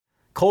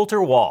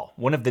Colter Wall,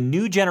 one of the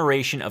new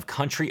generation of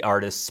country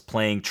artists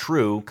playing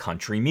true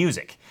country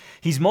music.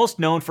 He's most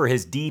known for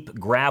his deep,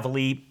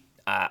 gravelly,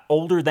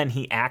 older than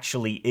he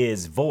actually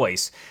is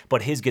voice,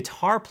 but his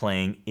guitar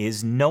playing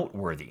is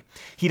noteworthy.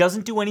 He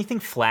doesn't do anything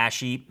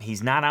flashy,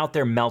 he's not out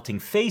there melting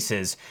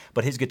faces,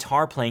 but his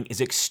guitar playing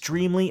is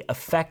extremely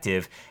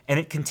effective, and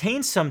it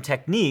contains some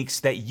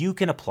techniques that you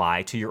can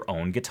apply to your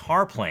own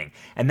guitar playing.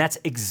 And that's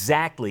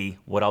exactly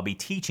what I'll be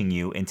teaching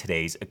you in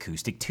today's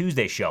Acoustic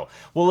Tuesday show.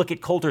 We'll look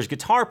at Colter's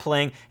guitar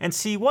playing and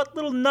see what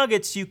little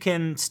nuggets you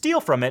can steal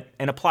from it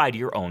and apply to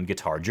your own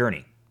guitar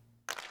journey.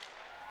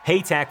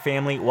 Hey TAC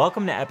family,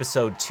 welcome to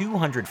episode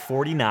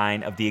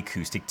 249 of the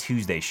Acoustic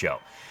Tuesday show.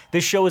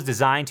 This show is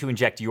designed to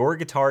inject your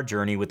guitar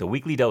journey with a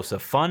weekly dose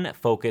of fun,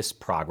 focus,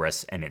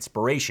 progress, and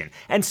inspiration.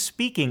 And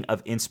speaking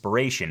of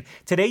inspiration,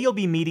 today you'll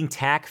be meeting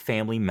TAC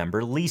family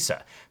member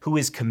Lisa, who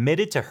is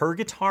committed to her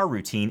guitar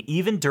routine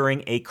even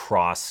during a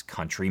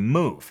cross-country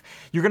move.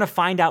 You're going to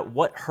find out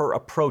what her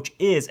approach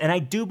is, and I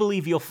do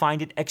believe you'll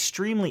find it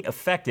extremely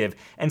effective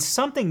and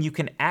something you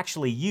can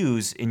actually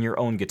use in your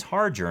own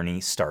guitar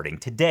journey starting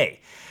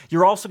today.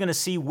 You're also going to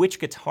see which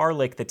guitar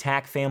lick the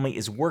TAC family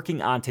is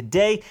working on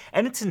today,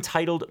 and it's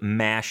entitled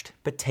Mashed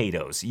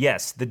Potatoes.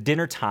 Yes, the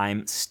dinner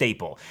time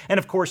staple. And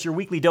of course, your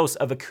weekly dose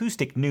of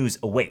acoustic news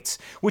awaits,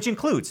 which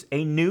includes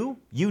a new,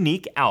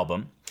 unique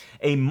album,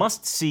 a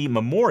must-see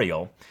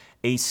memorial,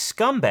 a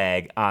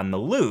scumbag on the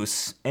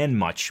loose, and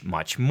much,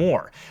 much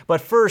more.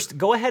 But first,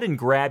 go ahead and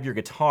grab your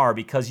guitar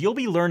because you'll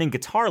be learning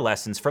guitar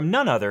lessons from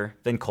none other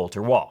than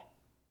Colter Wall.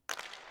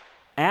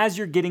 As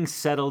you're getting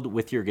settled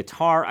with your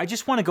guitar, I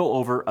just want to go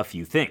over a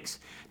few things.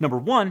 Number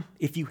one,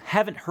 if you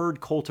haven't heard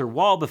Colter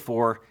Wall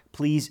before,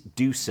 please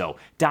do so.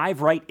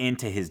 Dive right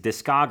into his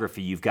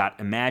discography. You've got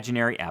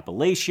Imaginary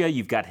Appalachia,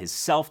 you've got his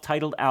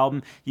self-titled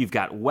album, you've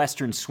got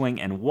Western Swing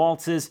and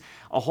Waltzes.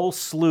 A whole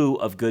slew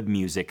of good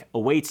music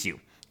awaits you.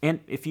 And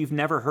if you've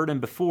never heard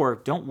him before,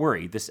 don't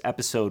worry, this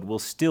episode will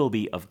still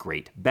be of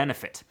great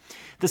benefit.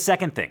 The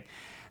second thing,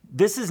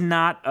 this is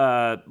not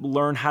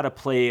learn how to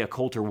play a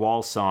Colter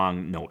Wall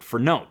song note for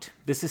note.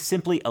 This is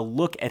simply a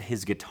look at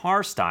his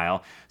guitar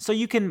style so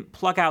you can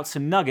pluck out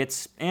some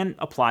nuggets and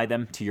apply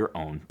them to your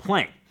own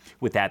playing.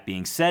 With that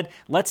being said,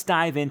 let's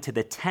dive into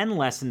the 10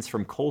 lessons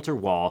from Colter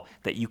Wall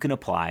that you can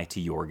apply to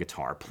your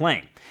guitar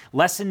playing.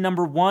 Lesson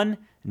number 1,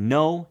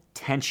 no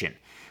tension.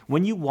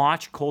 When you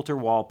watch Colter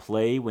Wall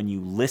play, when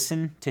you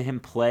listen to him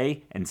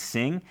play and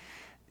sing,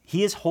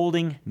 he is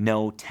holding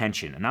no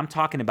tension, and I'm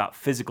talking about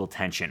physical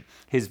tension.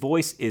 His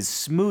voice is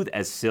smooth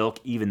as silk,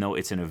 even though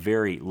it's in a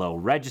very low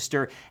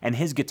register, and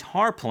his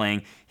guitar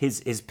playing,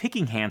 his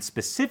picking hand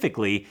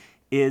specifically,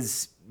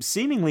 is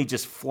seemingly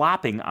just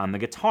flopping on the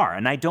guitar.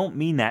 And I don't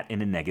mean that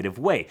in a negative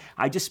way.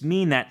 I just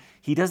mean that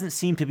he doesn't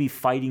seem to be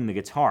fighting the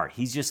guitar.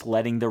 He's just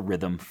letting the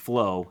rhythm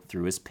flow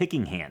through his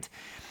picking hand.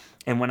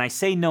 And when I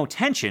say no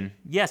tension,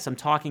 yes, I'm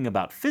talking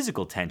about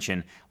physical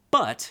tension,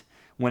 but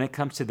when it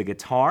comes to the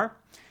guitar,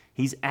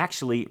 he's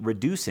actually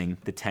reducing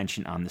the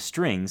tension on the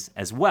strings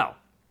as well.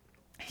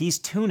 He's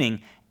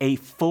tuning a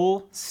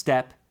full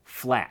step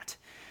flat.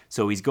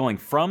 So he's going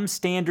from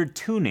standard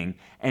tuning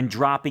and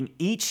dropping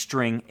each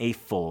string a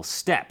full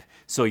step.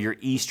 So your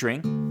E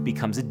string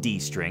becomes a D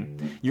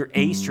string, your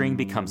A string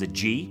becomes a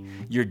G,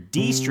 your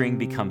D string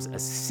becomes a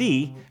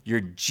C, your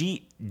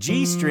G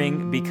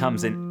string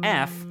becomes an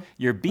F,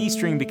 your B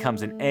string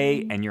becomes an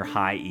A, and your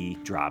high E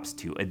drops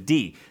to a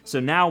D.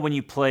 So now when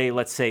you play,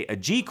 let's say, a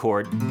G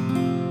chord,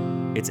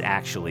 it's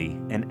actually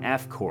an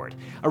F chord.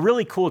 A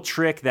really cool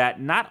trick that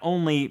not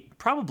only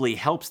probably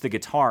helps the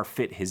guitar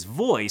fit his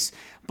voice,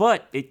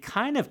 but it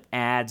kind of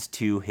adds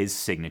to his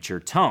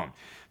signature tone.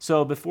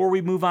 So before we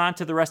move on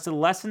to the rest of the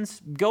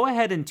lessons, go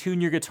ahead and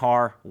tune your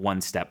guitar one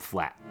step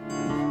flat.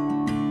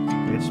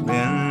 It's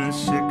been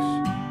 6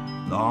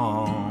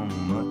 long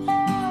months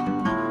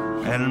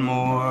and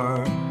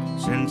more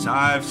since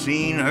I've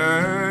seen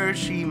her.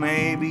 She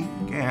may be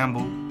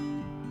gambled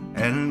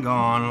and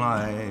gone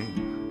like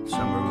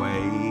summer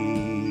wages.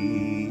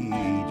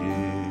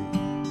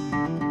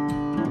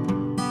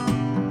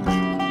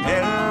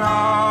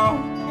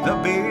 Along the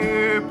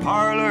beer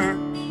parlors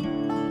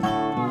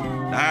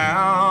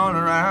down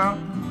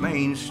around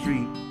Main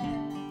Street.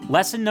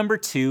 Lesson number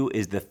 2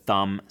 is the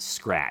thumb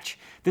scratch.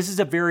 This is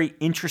a very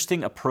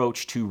interesting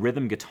approach to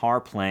rhythm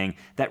guitar playing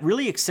that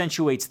really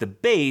accentuates the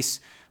bass,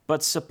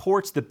 but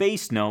supports the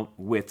bass note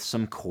with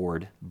some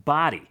chord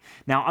body.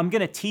 Now, I'm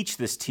going to teach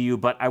this to you,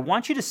 but I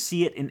want you to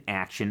see it in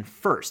action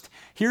first.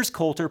 Here's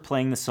Colter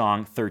playing the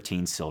song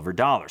 13 Silver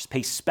Dollars.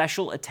 Pay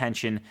special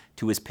attention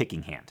to his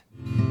picking hand.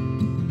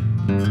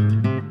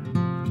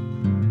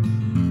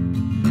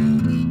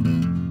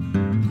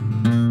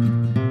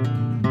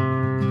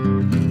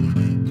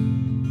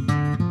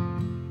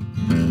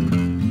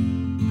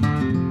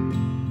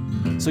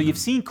 So you've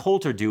seen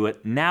Colter do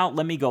it, now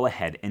let me go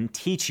ahead and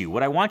teach you.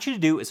 What I want you to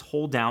do is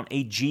hold down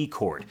a G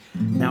chord.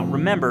 Now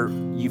remember,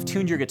 you've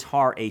tuned your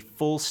guitar a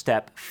full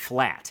step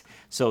flat.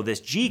 So this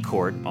G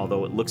chord,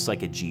 although it looks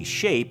like a G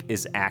shape,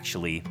 is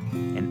actually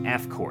an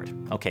F chord.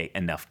 Okay,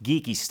 enough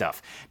geeky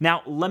stuff.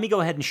 Now, let me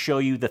go ahead and show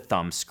you the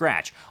thumb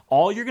scratch.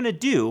 All you're gonna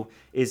do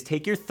is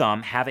take your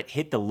thumb, have it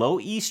hit the low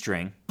E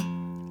string,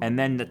 and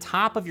then the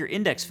top of your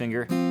index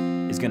finger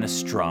is gonna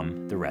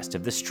strum the rest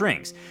of the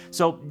strings.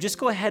 So just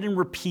go ahead and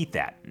repeat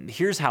that.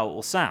 Here's how it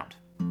will sound.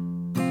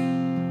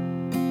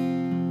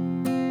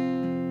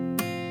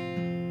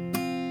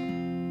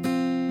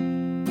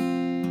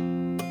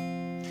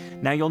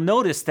 Now you'll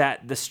notice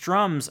that the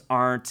strums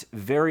aren't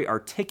very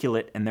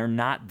articulate and they're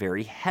not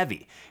very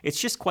heavy. It's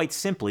just quite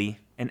simply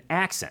an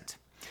accent.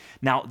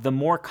 Now, the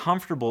more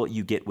comfortable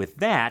you get with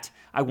that,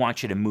 I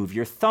want you to move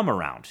your thumb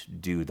around.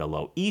 Do the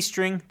low E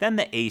string, then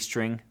the A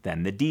string,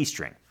 then the D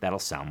string. That'll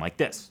sound like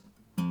this.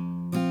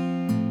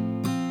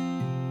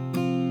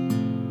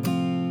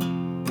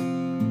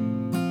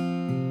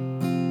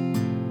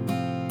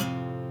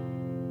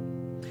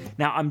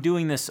 Now, I'm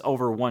doing this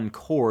over one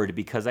chord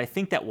because I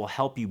think that will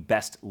help you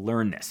best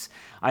learn this.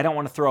 I don't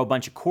want to throw a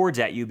bunch of chords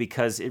at you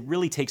because it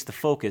really takes the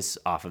focus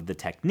off of the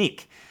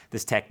technique.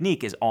 This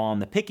technique is all in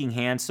the picking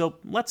hand, so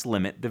let's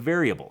limit the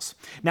variables.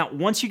 Now,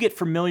 once you get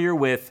familiar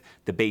with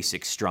the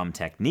basic strum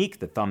technique,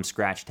 the thumb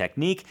scratch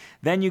technique,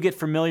 then you get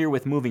familiar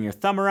with moving your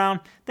thumb around,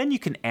 then you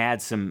can add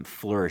some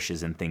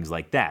flourishes and things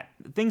like that.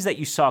 Things that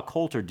you saw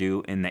Colter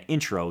do in the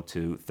intro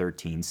to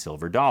 13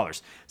 Silver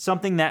Dollars.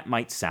 Something that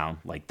might sound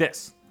like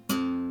this.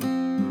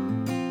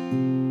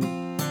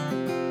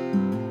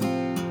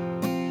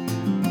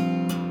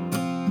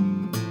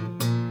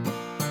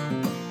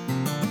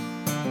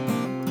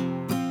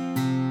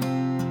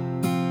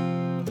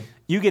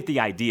 You get the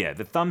idea.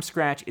 The thumb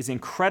scratch is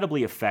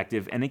incredibly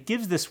effective and it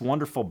gives this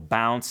wonderful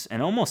bounce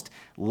and almost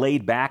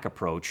laid-back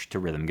approach to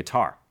rhythm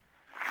guitar.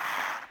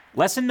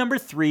 Lesson number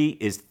 3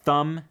 is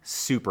Thumb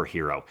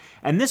Superhero,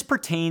 and this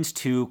pertains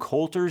to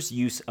Colter's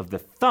use of the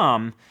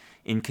thumb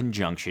in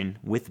conjunction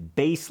with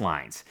bass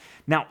lines.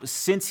 Now,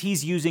 since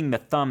he's using the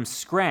thumb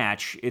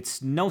scratch,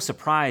 it's no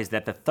surprise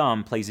that the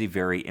thumb plays a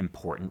very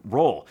important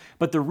role.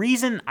 But the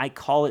reason I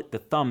call it the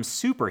thumb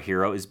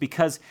superhero is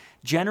because,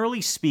 generally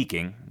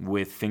speaking,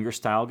 with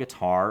fingerstyle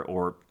guitar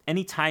or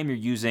any time you're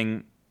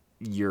using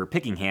your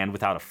picking hand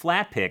without a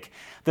flat pick,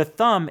 the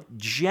thumb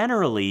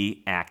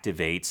generally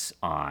activates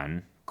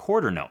on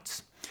quarter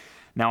notes.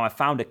 Now, I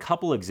found a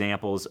couple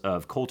examples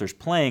of Colter's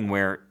playing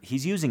where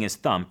he's using his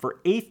thumb for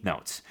eighth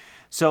notes.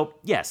 So,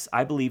 yes,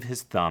 I believe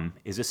his thumb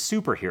is a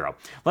superhero.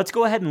 Let's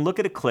go ahead and look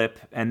at a clip,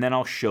 and then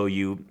I'll show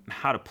you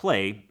how to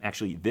play,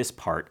 actually, this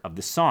part of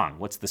the song.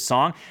 What's the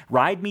song?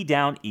 Ride Me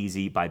Down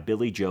Easy by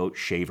Billy Joe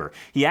Shaver.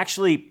 He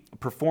actually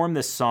performed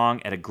this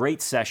song at a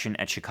great session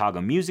at Chicago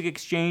Music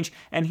Exchange,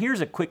 and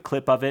here's a quick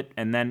clip of it,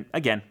 and then,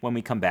 again, when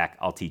we come back,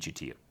 I'll teach it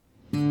to you.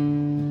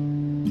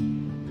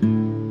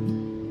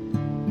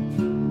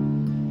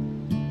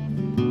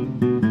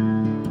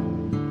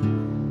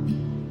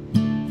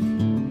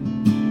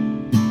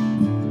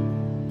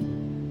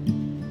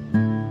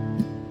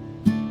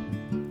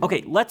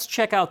 Okay, let's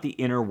check out the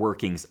inner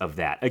workings of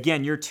that.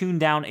 Again, you're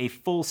tuned down a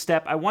full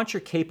step. I want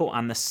your capo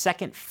on the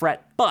 2nd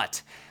fret,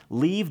 but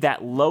leave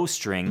that low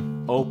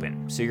string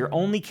open. So you're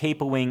only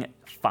capoing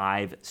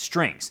 5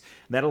 strings.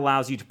 That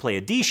allows you to play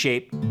a D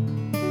shape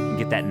and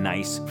get that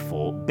nice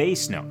full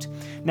bass note.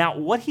 Now,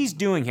 what he's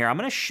doing here, I'm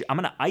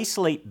gonna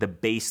isolate the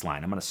bass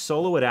line. I'm gonna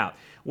solo it out.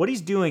 What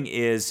he's doing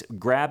is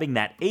grabbing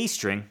that A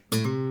string,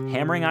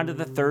 hammering onto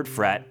the 3rd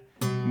fret,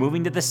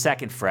 moving to the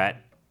 2nd fret,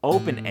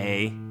 open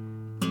A,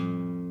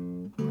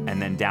 and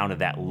then down to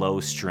that low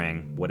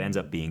string, what ends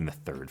up being the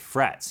 3rd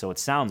fret. So it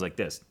sounds like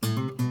this.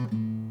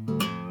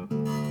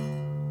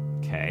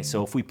 Okay,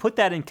 so if we put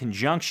that in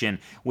conjunction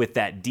with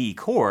that D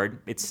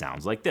chord, it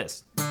sounds like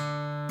this.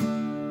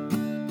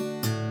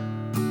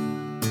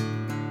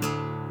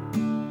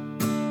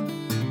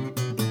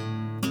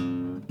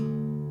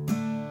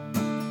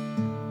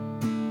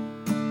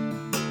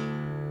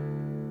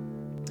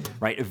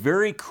 Right, a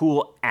very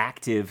cool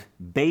active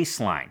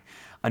bass line.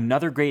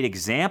 Another great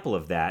example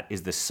of that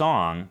is the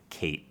song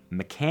Kate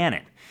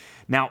McCannon.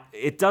 Now,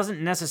 it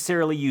doesn't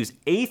necessarily use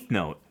 8th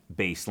note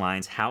bass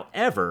lines.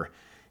 However,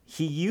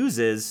 he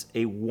uses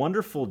a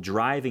wonderful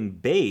driving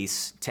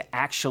bass to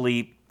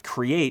actually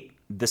create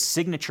the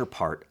signature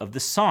part of the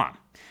song.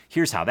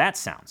 Here's how that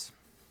sounds.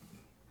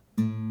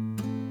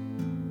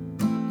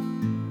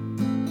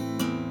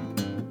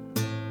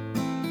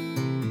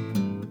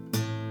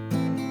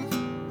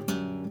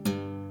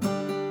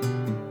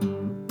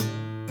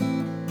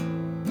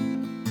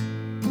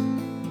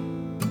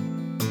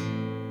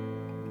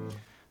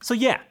 So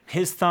yeah,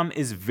 his thumb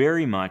is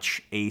very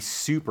much a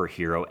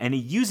superhero, and he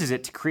uses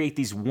it to create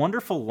these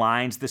wonderful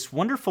lines, this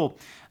wonderful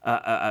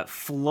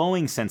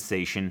flowing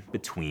sensation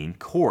between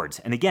chords.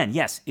 And again,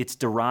 yes, it's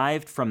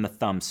derived from the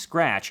thumb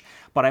scratch,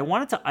 but I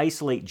wanted to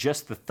isolate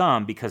just the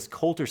thumb because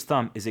Colter's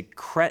thumb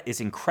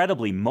is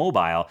incredibly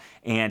mobile,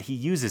 and he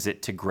uses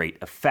it to great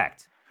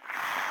effect.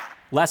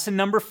 Lesson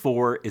number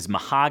 4 is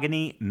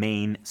mahogany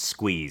main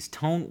squeeze.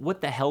 Tone,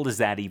 what the hell does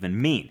that even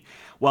mean?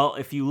 Well,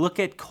 if you look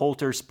at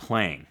Colter's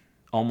playing,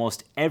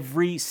 almost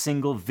every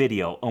single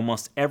video,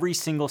 almost every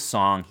single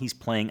song, he's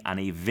playing on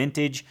a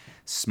vintage,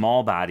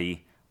 small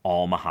body,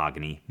 all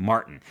mahogany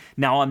Martin.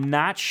 Now, I'm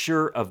not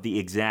sure of the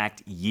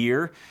exact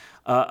year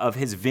of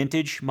his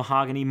vintage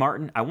mahogany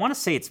Martin. I want to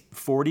say it's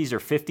 40s or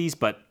 50s,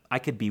 but I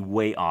could be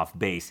way off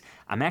base.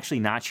 I'm actually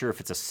not sure if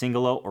it's a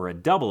single O or a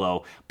double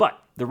O, but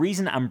the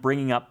reason I'm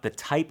bringing up the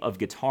type of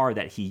guitar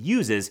that he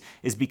uses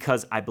is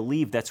because I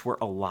believe that's where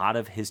a lot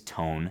of his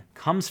tone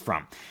comes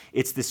from.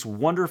 It's this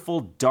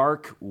wonderful,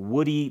 dark,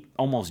 woody,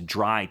 almost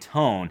dry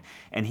tone,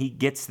 and he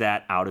gets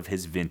that out of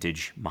his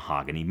vintage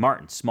mahogany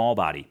Martin, small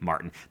body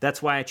Martin.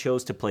 That's why I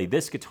chose to play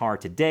this guitar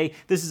today.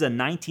 This is a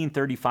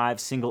 1935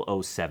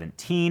 single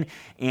 017,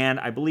 and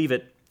I believe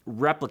it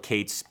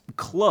replicates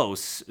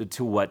close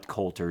to what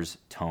Coulter's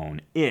tone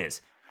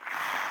is.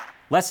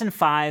 Lesson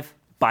 5,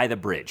 By the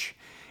Bridge.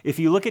 If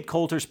you look at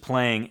Coulter's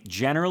playing,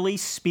 generally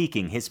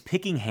speaking, his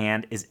picking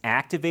hand is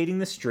activating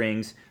the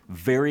strings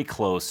very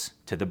close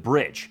to the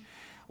bridge.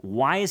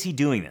 Why is he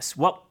doing this?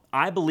 Well,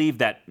 I believe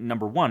that,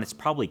 number one, it's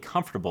probably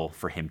comfortable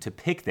for him to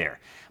pick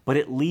there, but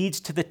it leads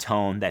to the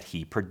tone that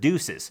he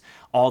produces.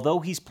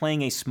 Although he's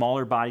playing a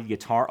smaller bodied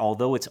guitar,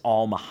 although it's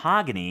all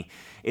mahogany,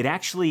 it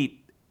actually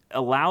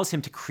allows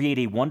him to create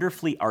a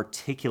wonderfully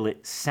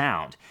articulate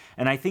sound.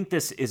 And I think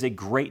this is a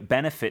great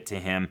benefit to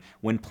him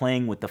when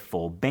playing with the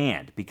full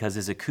band, because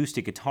his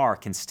acoustic guitar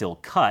can still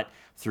cut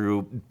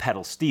through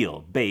pedal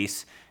steel,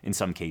 bass, in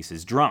some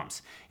cases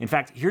drums. In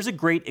fact, here's a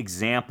great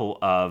example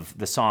of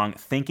the song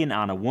Thinkin'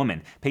 on a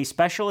Woman. Pay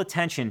special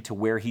attention to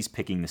where he's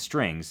picking the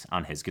strings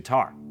on his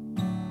guitar.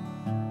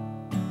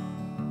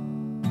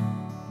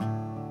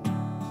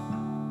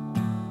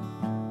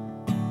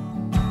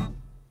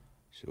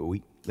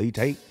 Sweetly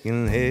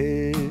taking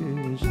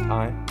his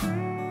time,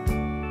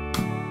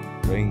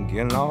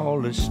 drinking all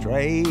the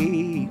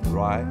straight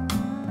right,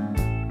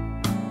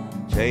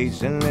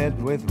 chasing it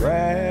with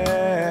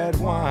red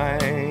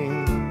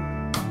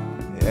wine,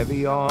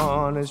 heavy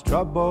on his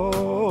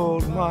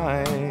troubled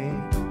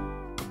mind.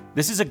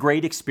 This is a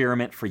great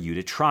experiment for you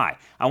to try.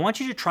 I want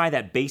you to try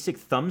that basic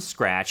thumb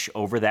scratch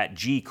over that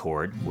G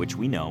chord, which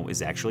we know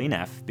is actually an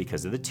F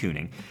because of the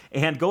tuning,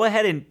 and go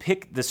ahead and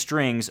pick the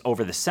strings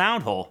over the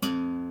sound hole,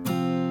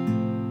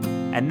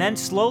 and then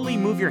slowly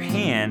move your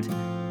hand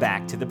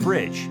back to the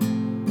bridge.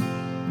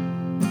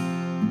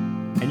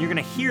 And you're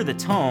gonna hear the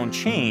tone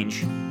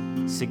change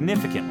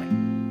significantly.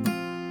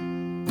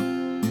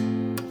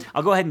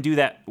 I'll go ahead and do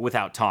that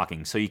without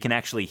talking so you can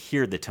actually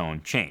hear the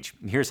tone change.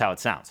 Here's how it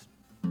sounds.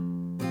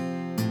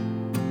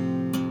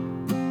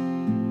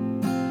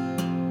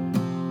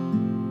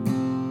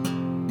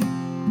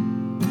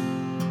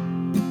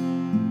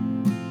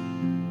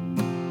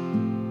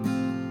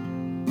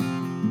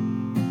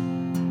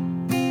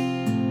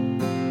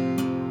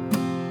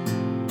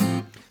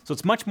 So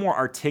it's much more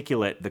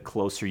articulate the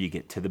closer you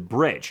get to the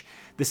bridge.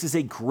 This is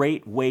a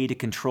great way to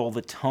control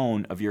the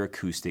tone of your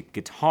acoustic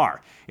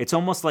guitar. It's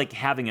almost like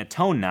having a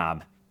tone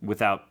knob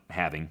without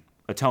having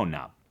a tone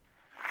knob.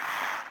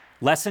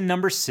 Lesson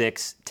number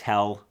 6,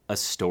 Tell a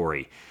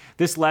Story.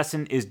 This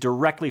lesson is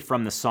directly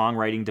from the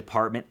songwriting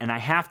department, and I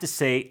have to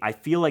say, I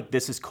feel like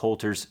this is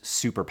Coulter's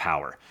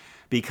superpower,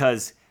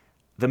 because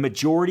the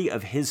majority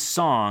of his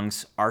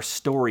songs are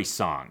story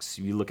songs.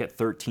 You look at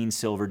 13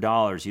 Silver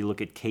Dollars, you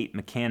look at Kate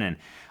McKinnon,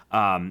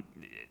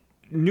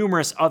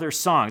 numerous other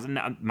songs.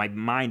 My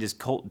mind is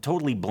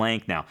totally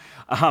blank now.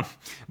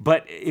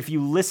 But if you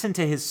listen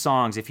to his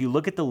songs, if you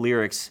look at the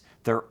lyrics,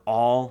 they're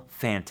all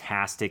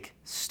fantastic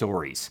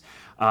stories.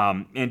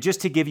 And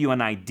just to give you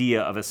an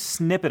idea of a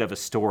snippet of a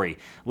story,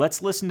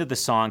 let's listen to the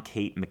song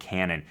Kate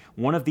McKinnon,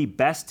 one of the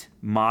best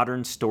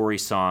modern story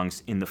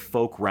songs in the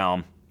folk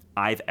realm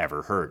I've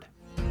ever heard.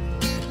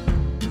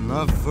 When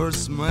I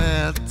first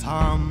met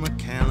Tom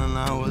McCannon,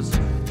 I was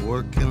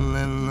working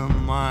in the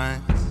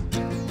mines.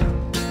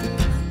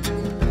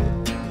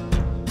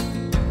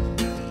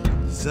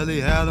 Said he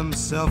had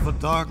himself a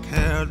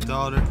dark-haired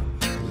daughter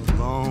with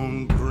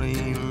long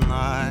green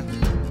eyes.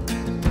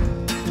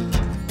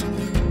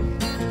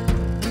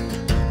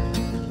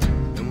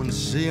 And when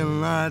she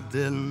and I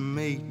didn't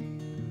meet,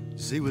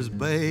 she was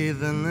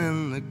bathing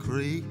in the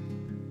creek.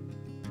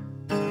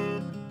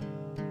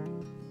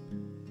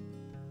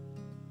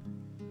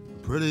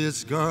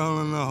 Prettiest girl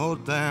in the whole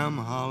damn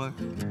holler,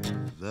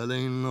 that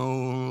ain't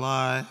no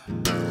lie.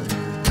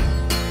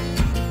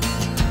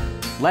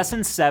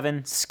 Lesson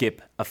 7,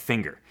 Skip a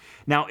Finger.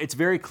 Now, it's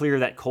very clear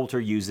that Coulter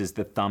uses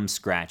the thumb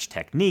scratch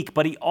technique,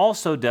 but he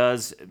also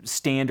does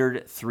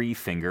standard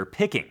 3-finger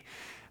picking.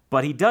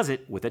 But he does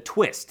it with a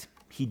twist.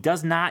 He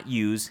does not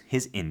use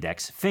his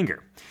index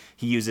finger.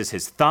 He uses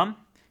his thumb,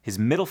 his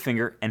middle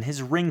finger, and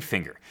his ring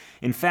finger.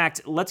 In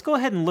fact, let's go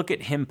ahead and look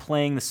at him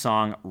playing the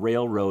song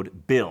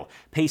Railroad Bill.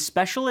 Pay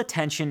special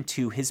attention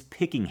to his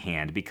picking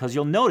hand, because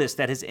you'll notice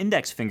that his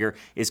index finger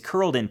is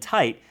curled in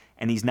tight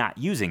and he's not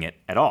using it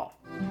at all.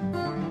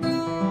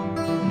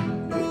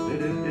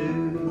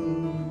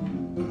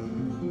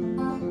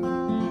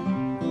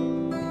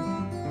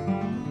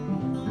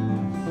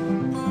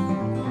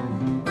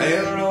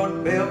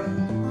 Railroad Bill,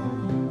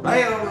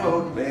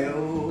 Railroad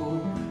Bill,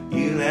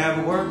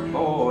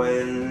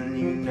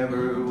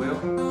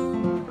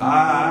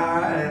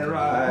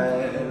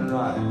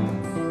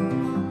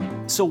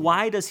 So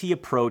why does he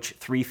approach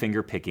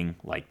three-finger picking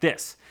like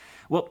this?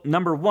 Well,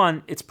 number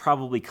one, it's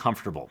probably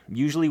comfortable.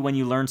 Usually when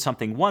you learn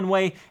something one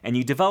way and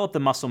you develop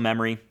the muscle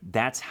memory,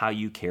 that's how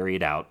you carry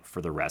it out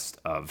for the rest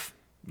of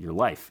your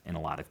life in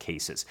a lot of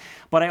cases.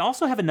 But I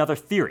also have another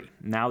theory.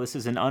 Now, this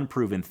is an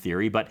unproven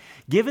theory, but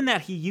given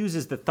that he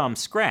uses the thumb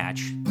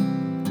scratch,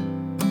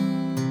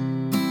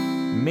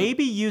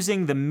 maybe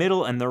using the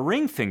middle and the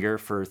ring finger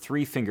for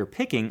three-finger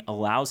picking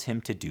allows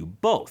him to do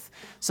both.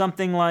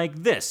 Something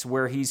like this,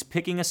 where he's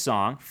picking a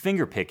song,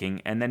 finger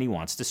picking, and then he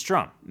wants to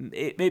strum.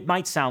 It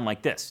might sound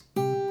like this.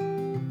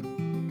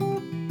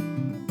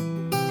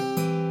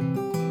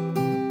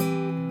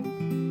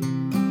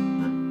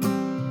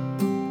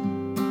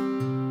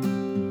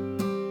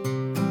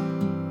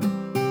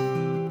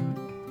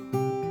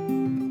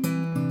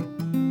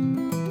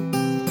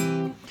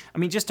 I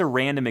mean, just a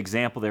random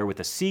example there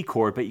with a C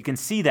chord, but you can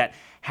see that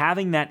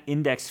having that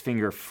index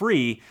finger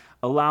free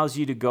allows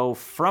you to go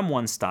from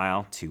one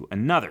style to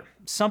another,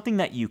 something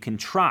that you can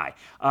try.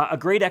 A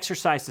great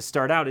exercise to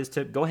start out is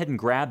to go ahead and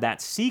grab that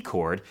C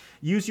chord,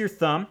 use your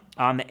thumb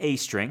on the A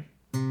string,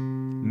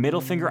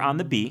 middle finger on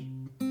the B,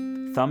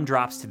 thumb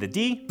drops to the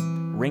D,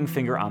 ring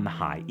finger on the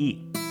high E.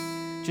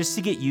 Just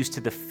to get used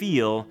to the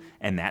feel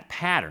and that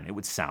pattern, it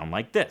would sound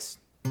like this.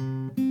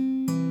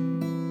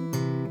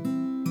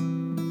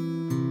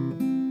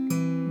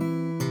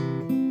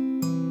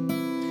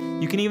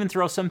 You can even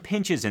throw some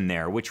pinches in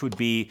there, which would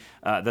be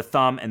the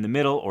thumb and the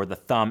middle or the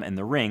thumb and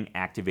the ring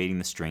activating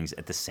the strings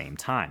at the same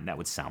time. That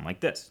would sound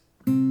like this.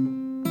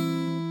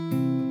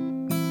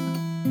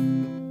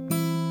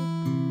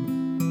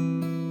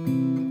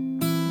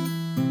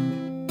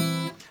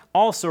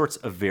 All sorts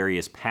of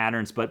various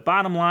patterns, but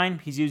bottom line,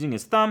 he's using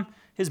his thumb,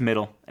 his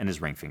middle, and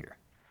his ring finger.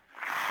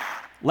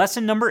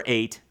 Lesson number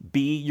 8,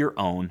 be your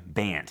own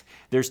band.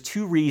 There's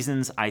 2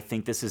 reasons I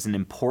think this is an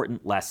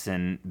important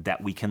lesson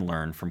that we can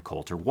learn from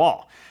Colter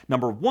Wall.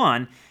 Number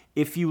 1,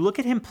 if you look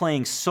at him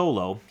playing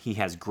solo, he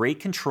has great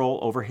control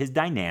over his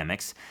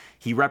dynamics.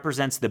 He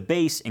represents the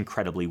bass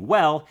incredibly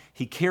well,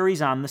 he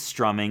carries on the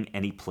strumming,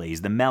 and he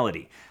plays the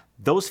melody.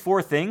 Those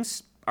 4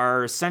 things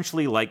are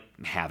essentially like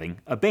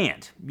having a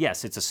band.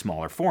 Yes, it's a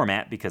smaller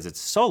format because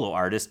it's a solo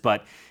artist,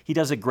 but he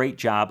does a great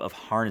job of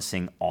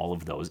harnessing all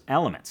of those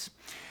elements.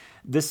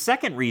 The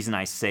second reason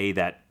I say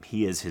that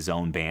he is his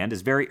own band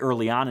is very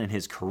early on in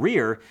his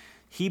career,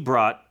 he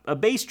brought a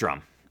bass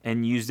drum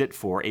and used it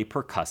for a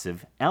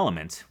percussive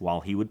element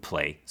while he would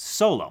play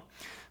solo.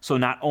 So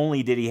not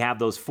only did he have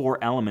those 4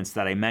 elements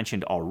that I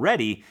mentioned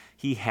already,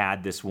 he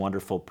had this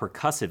wonderful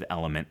percussive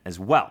element as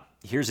well.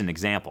 Here's an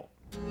example.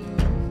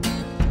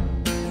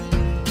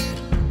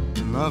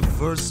 When I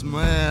first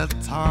met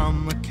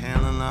Tom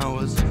McCann, I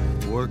was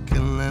working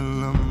in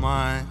the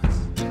mines.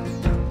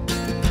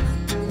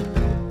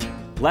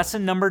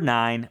 Lesson number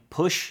 9,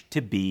 push to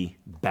be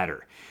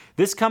better.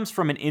 This comes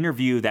from an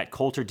interview that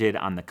Colter did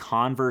on the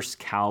Converse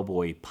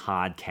Cowboy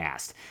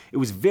podcast. It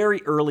was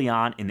very early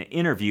on in the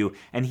interview,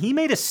 and he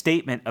made a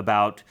statement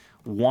about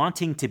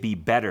wanting to be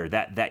better,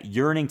 that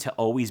yearning to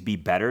always be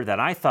better, that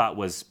I thought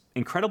was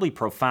incredibly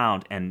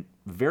profound and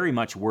very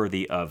much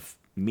worthy of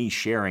me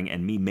sharing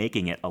and me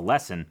making it a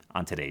lesson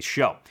on today's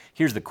show.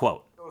 Here's the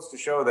quote. It goes to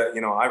show that,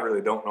 I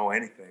really don't know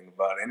anything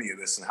about any of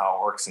this and how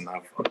it works, and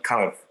I've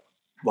kind of,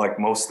 like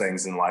most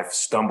things in life,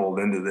 stumbled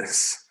into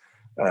this,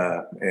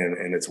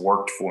 and it's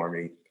worked for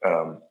me.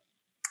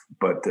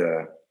 But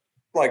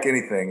like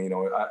anything,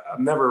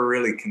 I'm never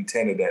really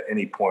contented at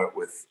any point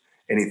with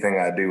anything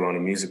I do on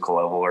a musical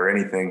level or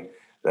anything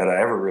that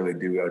I ever really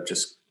do.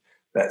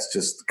 That's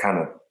just kind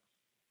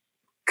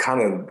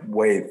of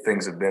way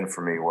things have been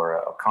for me, where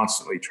I'm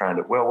constantly trying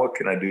to, what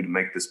can I do to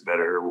make this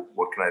better?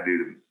 What can I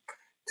do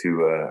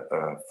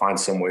to find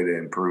some way to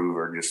improve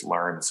or just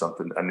learn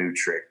something, a new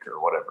trick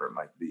or whatever it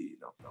might be.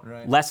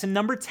 Right. Lesson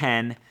number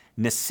 10,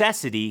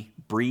 necessity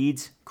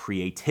breeds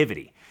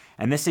creativity.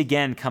 And this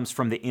again comes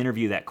from the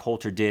interview that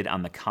Colter did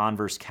on the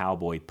Converse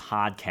Cowboy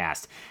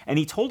podcast. And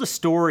he told a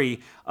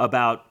story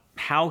about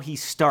how he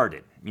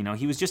started.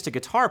 He was just a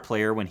guitar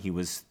player when he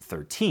was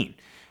 13.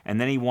 And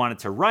then he wanted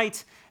to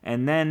write,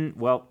 and then,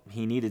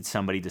 he needed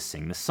somebody to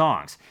sing the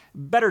songs.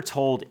 Better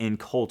told in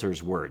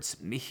Colter's words.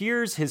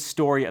 Here's his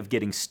story of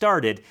getting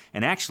started,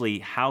 and actually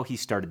how he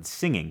started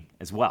singing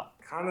as well.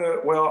 I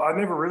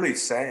never really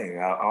sang.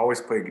 I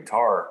always played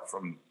guitar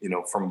from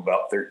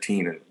about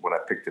 13, and when I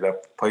picked it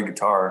up, played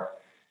guitar,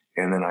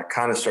 and then I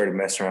kind of started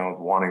messing around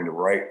with wanting to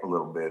write a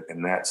little bit,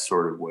 and that's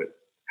sort of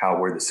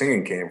where the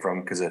singing came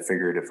from, because I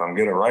figured if I'm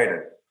going to write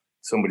it,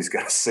 somebody's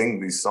got to sing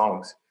these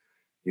songs,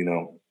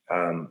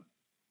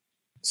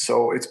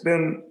 So it's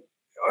been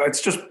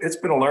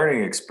a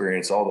learning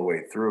experience all the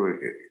way through.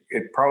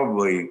 It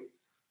probably,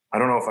 I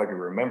don't know if I can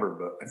remember,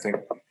 but I think,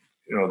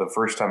 the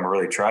first time I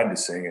really tried to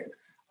sing it,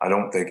 I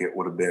don't think it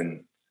would have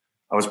been,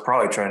 I was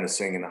probably trying to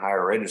sing in a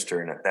higher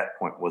register, and at that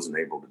point wasn't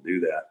able to do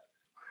that.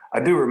 I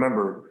do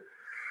remember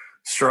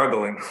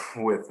struggling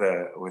with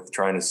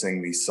trying to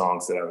sing these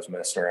songs that I was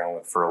messing around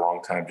with for a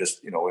long time,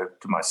 just,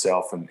 to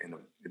myself and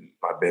in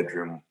my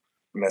bedroom,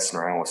 messing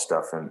around with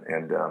stuff. And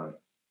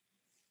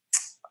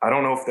I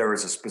don't know if there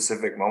was a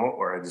specific moment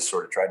where I just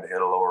sort of tried to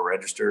hit a lower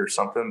register or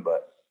something,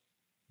 but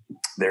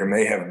there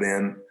may have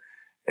been.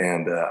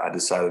 And I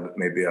decided that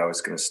maybe I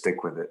was going to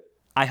stick with it.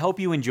 I hope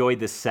you enjoyed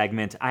this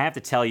segment. I have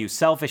to tell you,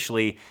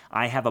 selfishly,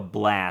 I have a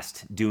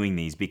blast doing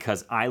these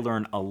because I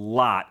learn a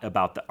lot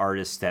about the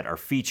artists that are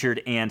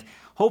featured, and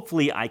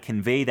hopefully I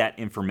convey that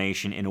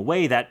information in a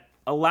way that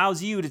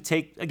allows you to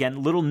take,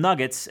 again, little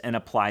nuggets and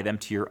apply them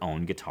to your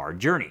own guitar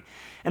journey.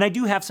 And I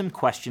do have some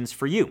questions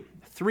for you,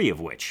 3 of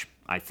which,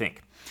 I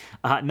think.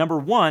 Number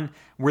 1,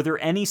 were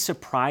there any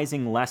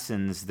surprising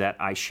lessons that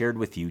I shared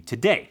with you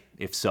today?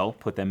 If so,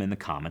 put them in the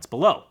comments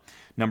below.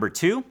 Number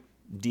 2,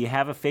 do you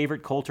have a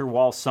favorite Colter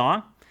Wall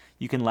song?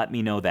 You can let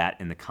me know that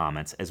in the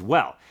comments as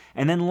well.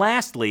 And then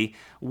lastly,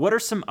 what are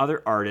some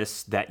other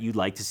artists that you'd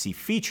like to see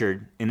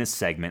featured in a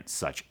segment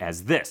such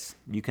as this?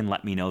 You can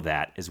let me know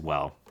that as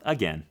well,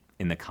 again,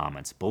 in the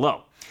comments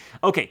below.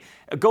 Okay,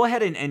 go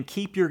ahead and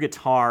keep your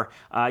guitar.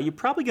 You're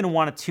probably going to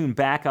want to tune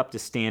back up to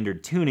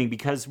standard tuning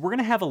because we're going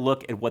to have a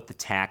look at what the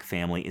TAC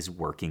family is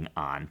working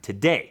on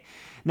today.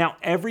 Now,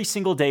 every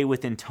single day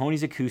within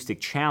Tony's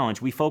Acoustic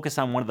Challenge, we focus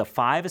on one of the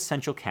 5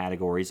 essential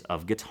categories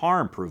of guitar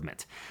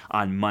improvement.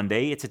 On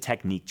Monday, it's a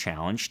technique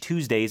challenge.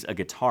 Tuesday's a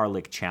guitar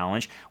lick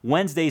challenge.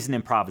 Wednesday's an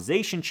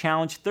improvisation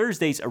challenge.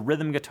 Thursday's a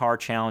rhythm guitar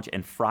challenge.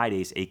 And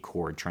Friday's a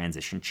chord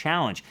transition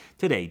challenge.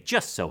 Today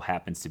just so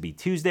happens to be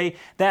Tuesday.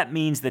 That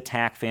means the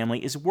TAC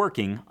family is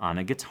working on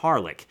a guitar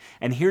lick.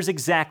 And here's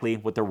exactly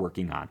what they're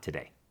working on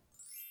today.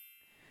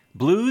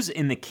 Blues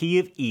in the Key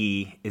of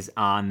E is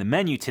on the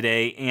menu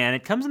today, and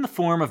it comes in the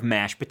form of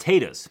mashed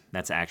potatoes.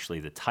 That's actually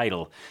the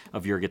title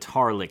of your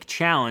guitar lick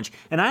challenge,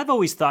 and I've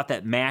always thought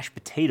that mashed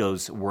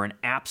potatoes were an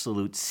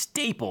absolute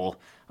staple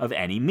of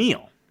any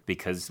meal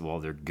because, well,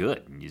 they're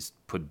good. You just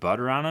put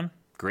butter on them,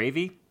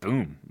 gravy,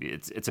 boom,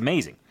 it's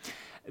amazing.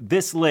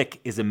 This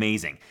lick is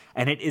amazing,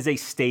 and it is a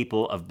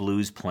staple of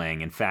blues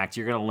playing. In fact,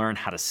 you're going to learn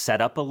how to set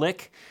up a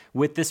lick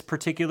with this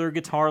particular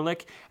guitar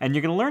lick, and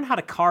you're going to learn how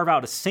to carve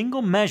out a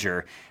single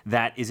measure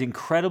that is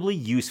incredibly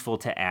useful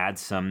to add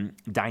some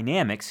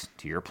dynamics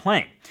to your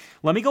playing.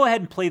 Let me go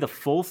ahead and play the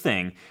full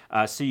thing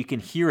so you can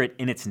hear it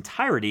in its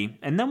entirety,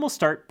 and then we'll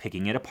start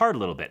picking it apart a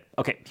little bit.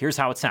 Okay, here's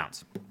how it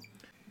sounds.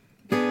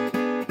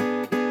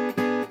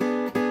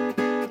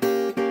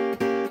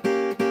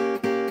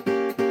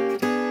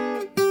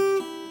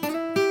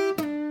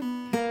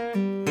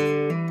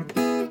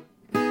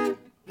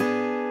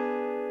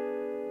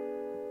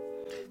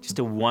 Just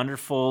a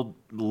wonderful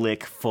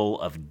lick full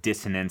of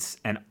dissonance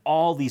and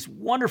all these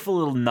wonderful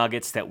little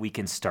nuggets that we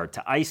can start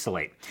to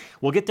isolate.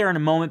 We'll get there in a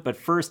moment, but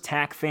first,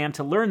 TAC fam,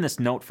 to learn this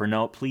note for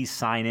note, please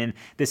sign in.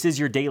 This is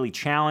your daily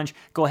challenge.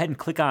 Go ahead and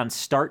click on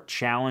Start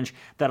Challenge.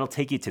 That'll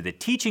take you to the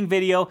teaching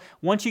video.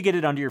 Once you get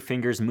it under your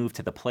fingers, move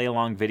to the play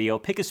along video.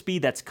 Pick a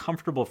speed that's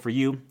comfortable for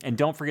you, and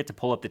don't forget to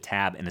pull up the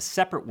tab in a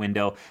separate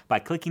window by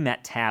clicking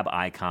that tab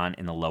icon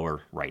in the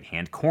lower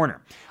right-hand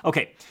corner.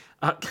 Okay.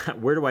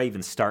 Where do I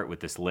even start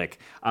with this lick?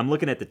 I'm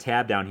looking at the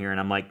tab down here and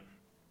I'm like,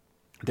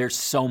 there's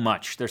so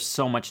much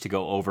to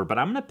go over, but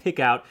I'm going to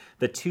pick out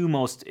the 2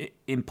 most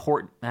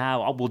important,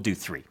 we'll do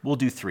 3. We'll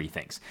do 3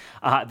 things.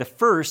 The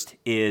first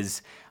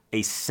is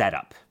a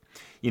setup.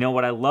 You know,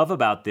 what I love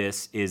about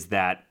this is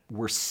that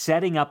we're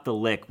setting up the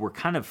lick, we're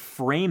kind of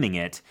framing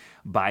it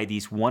by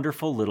these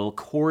wonderful little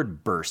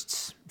chord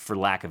bursts, for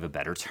lack of a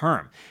better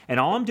term. And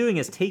all I'm doing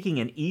is taking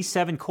an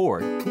E7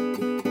 chord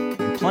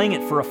and playing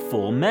it for a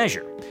full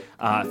measure.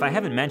 If I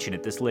haven't mentioned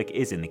it, this lick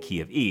is in the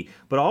key of E,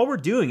 but all we're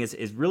doing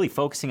is really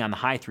focusing on the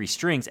high 3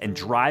 strings and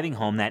driving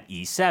home that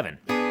E7.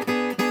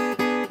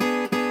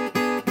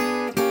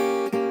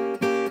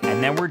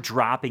 And then we're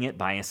dropping it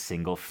by a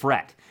single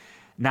fret.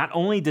 Not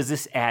only does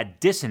this add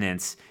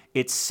dissonance,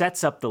 it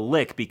sets up the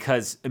lick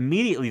because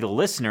immediately the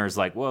listener is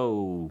like,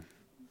 whoa,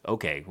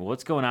 okay, well,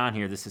 what's going on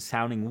here? This is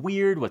sounding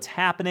weird, what's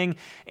happening?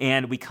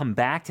 And we come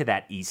back to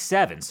that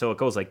E7, so it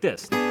goes like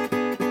this.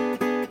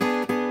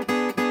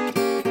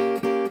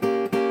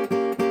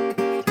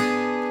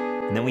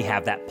 And then we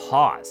have that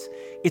pause.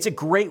 It's a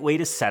great way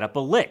to set up a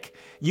lick.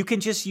 You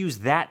can just use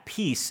that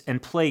piece and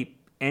play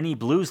any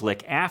blues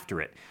lick after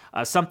it.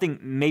 Something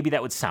maybe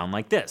that would sound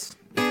like this.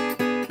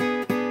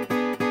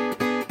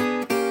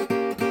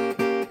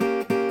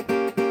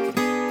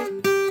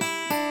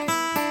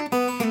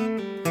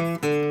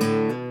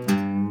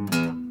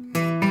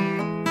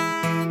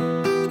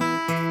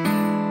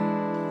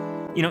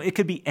 You know, it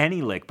could be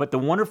any lick, but the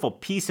wonderful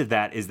piece of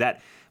that is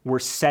that we're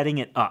setting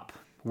it up.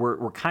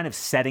 We're kind of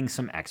setting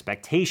some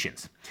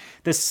expectations.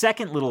 The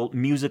second little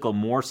musical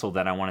morsel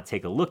that I want to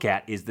take a look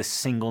at is the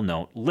single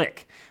note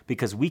lick,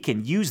 because we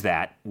can use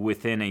that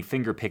within a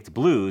finger-picked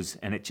blues,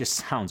 and it just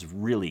sounds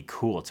really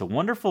cool. It's a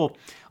wonderful,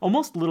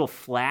 almost little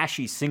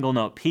flashy single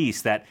note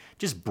piece that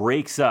just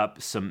breaks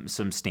up some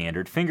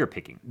standard finger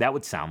picking. That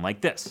would sound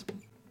like this.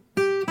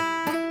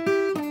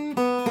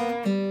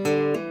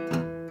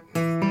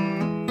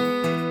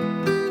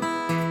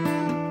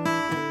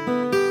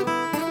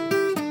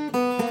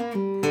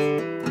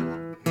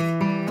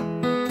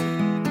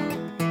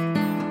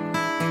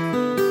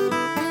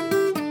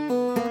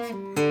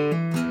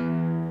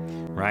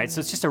 right? So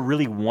it's just a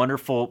really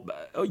wonderful,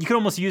 you can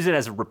almost use it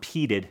as a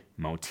repeated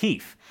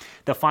motif.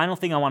 The final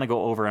thing I want to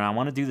go over, and I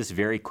want to do this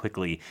very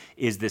quickly,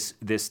 is this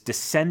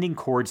descending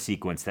chord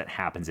sequence that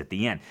happens at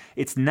the end.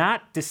 It's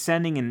not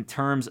descending in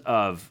terms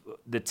of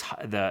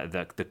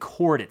the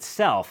chord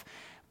itself,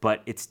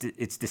 but it's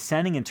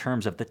descending in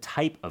terms of the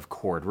type of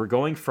chord. We're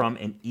going from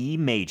an E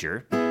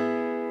major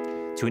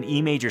to an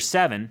E major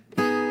 7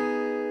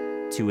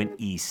 to an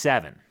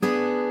E7.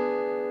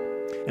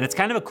 And it's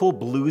kind of a cool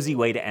bluesy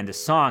way to end a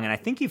song, and I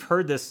think you've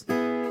heard this.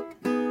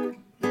 I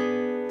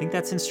think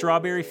that's in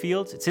Strawberry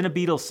Fields. It's in a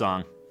Beatles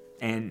song,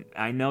 and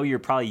I know you're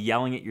probably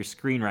yelling at your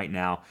screen right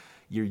now.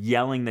 You're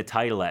yelling the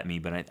title at me,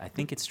 but I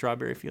think it's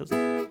Strawberry Fields.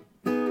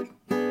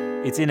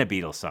 It's in a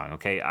Beatles song,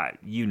 okay?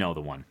 You know the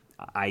one.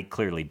 I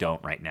clearly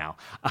don't right now.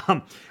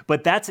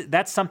 But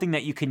that's something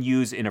that you can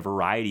use in a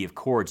variety of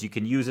chords. You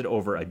can use it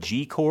over a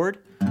G chord.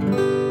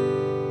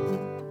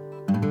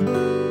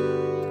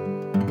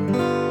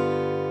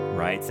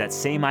 Right? It's that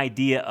same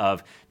idea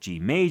of G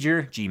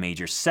major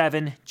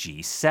 7,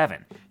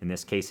 G7. In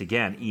this case,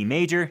 again, E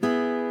major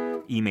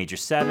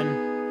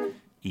 7,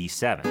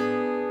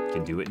 E7. You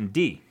can do it in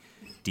D.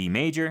 D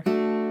major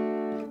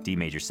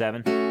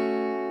 7,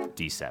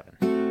 D7.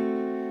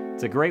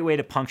 It's a great way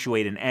to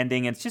punctuate an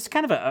ending, and it's just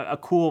kind of a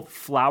cool,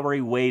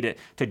 flowery way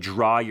to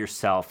draw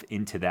yourself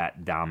into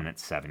that dominant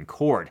 7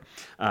 chord.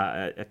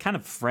 A kind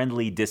of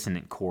friendly,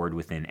 dissonant chord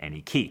within any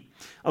key.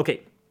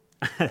 Okay,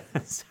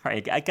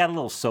 sorry, I got a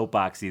little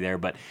soapboxy there,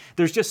 but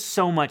there's just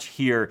so much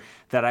here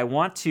that I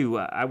want to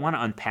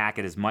unpack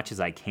it as much as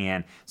I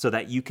can so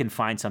that you can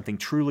find something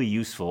truly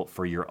useful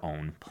for your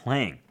own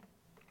playing.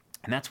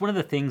 And that's one of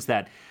the things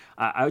that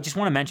I just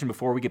want to mention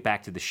before we get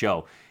back to the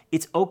show.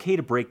 It's okay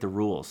to break the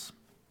rules.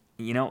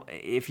 You know,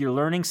 if you're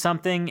learning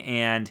something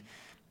and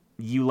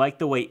you like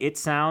the way it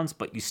sounds,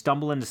 but you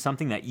stumble into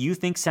something that you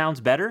think sounds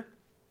better,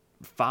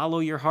 follow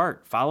your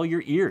heart, follow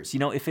your ears.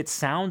 You know, if it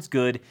sounds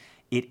good,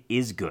 it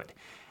is good.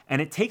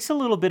 And it takes a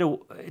little bit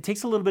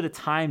of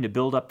time to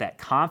build up that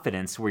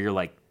confidence where you're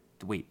like,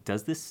 wait,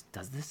 does this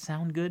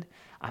sound good?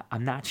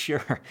 I'm not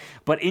sure.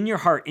 But in your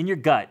heart, in your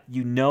gut,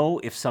 you know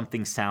if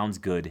something sounds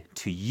good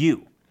to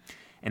you.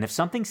 And if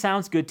something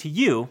sounds good to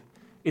you,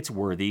 it's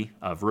worthy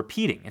of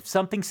repeating. If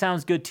something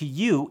sounds good to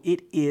you,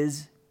 it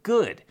is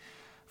good.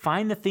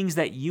 Find the things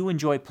that you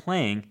enjoy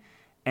playing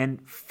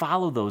and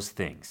follow those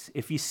things.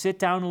 If you sit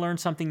down and learn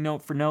something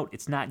note for note,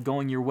 it's not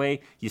going your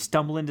way, you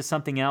stumble into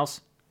something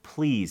else,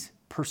 please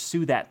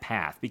pursue that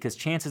path, because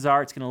chances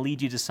are it's going to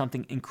lead you to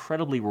something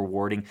incredibly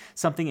rewarding,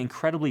 something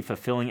incredibly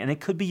fulfilling, and it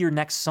could be your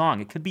next song.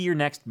 It could be your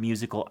next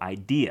musical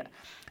idea.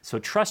 So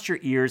trust your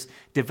ears,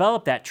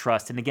 develop that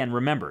trust, and again,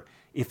 remember,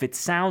 if it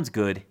sounds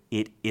good,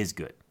 it is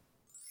good.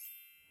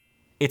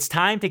 It's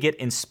time to get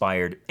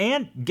inspired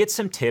and get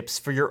some tips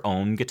for your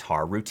own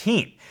guitar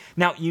routine.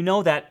 Now, you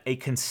know that a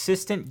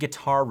consistent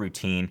guitar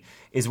routine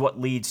is what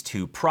leads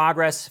to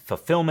progress,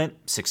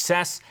 fulfillment,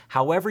 success,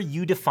 however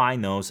you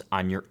define those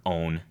on your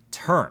own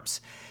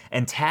terms.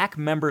 And TAC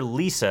member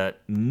Lisa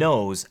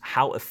knows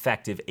how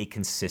effective a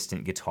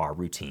consistent guitar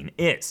routine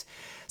is.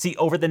 See,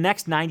 over the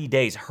next 90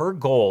 days, her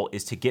goal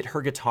is to get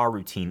her guitar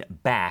routine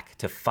back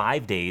to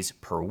 5 days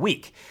per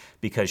week,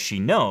 because she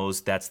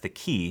knows that's the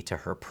key to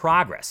her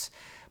progress.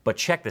 But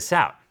check this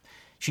out.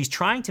 She's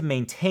trying to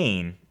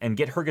maintain and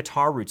get her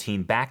guitar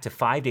routine back to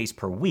 5 days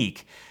per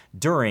week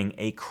during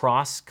a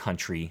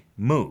cross-country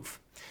move.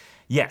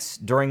 Yes,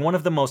 during one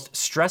of the most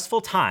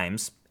stressful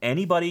times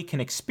anybody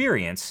can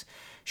experience,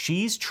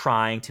 she's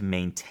trying to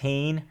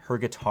maintain her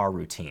guitar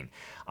routine.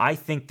 I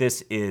think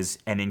this is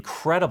an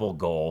incredible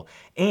goal,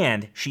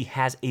 and she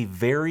has a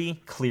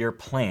very clear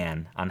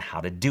plan on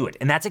how to do it.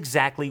 And that's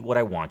exactly what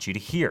I want you to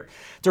hear.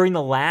 During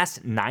the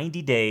last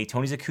 90-day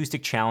Tony's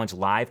Acoustic Challenge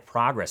live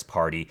progress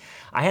party,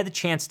 I had the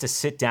chance to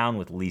sit down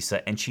with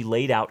Lisa, and she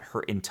laid out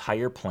her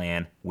entire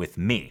plan with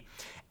me.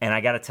 And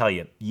I gotta tell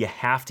you, you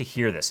have to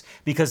hear this,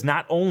 because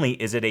not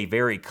only is it a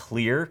very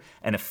clear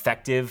and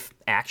effective,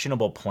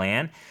 actionable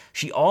plan,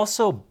 she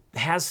also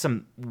has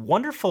some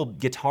wonderful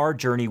guitar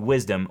journey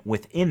wisdom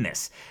within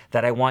this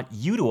that I want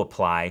you to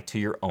apply to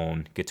your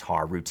own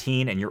guitar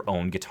routine and your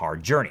own guitar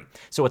journey.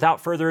 So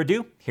without further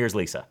ado, here's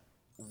Lisa.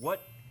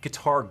 What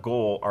guitar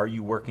goal are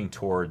you working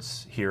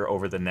towards here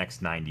over the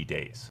next 90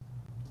 days?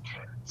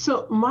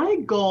 So my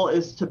goal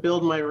is to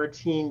build my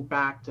routine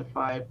back to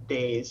 5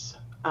 days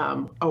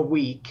a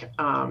week.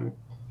 And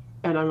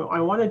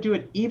I want to do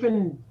it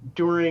even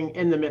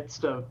in the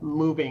midst of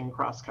moving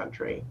cross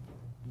country.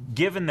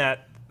 Given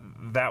that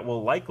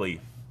will likely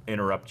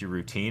interrupt your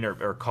routine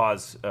or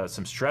cause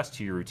some stress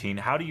to your routine,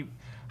 how do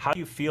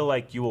you feel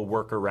like you will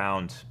work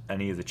around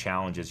any of the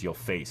challenges you'll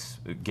face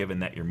given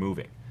that you're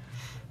moving?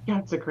 Yeah,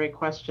 it's a great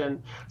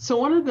question. So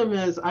one of them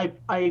is I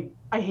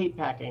hate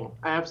packing.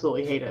 I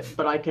absolutely hate it.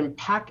 But I can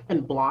pack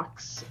in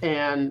blocks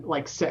and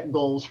like set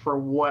goals for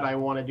what I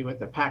want to do with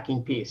the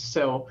packing piece.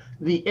 So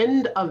the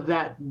end of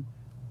that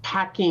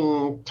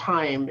packing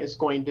time is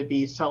going to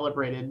be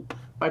celebrated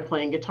by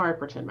playing guitar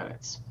for 10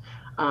 minutes.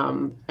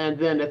 And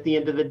then at the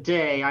end of the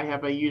day, I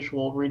have a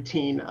usual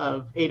routine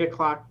of 8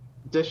 o'clock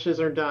dishes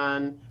are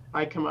done,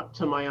 I come up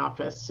to my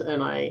office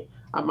and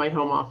my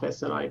home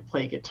office, and I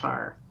play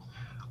guitar.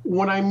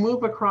 When I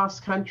move across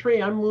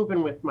country, I'm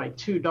moving with my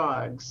 2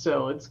 dogs,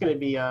 so it's going to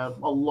be a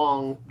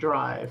long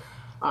drive.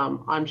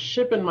 I'm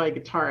shipping my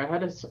guitar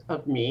ahead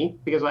of me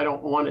because I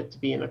don't want it to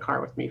be in the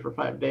car with me for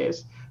 5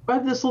 days. But I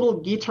have this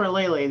little guitar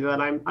lele that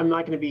I'm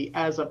not going to be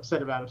as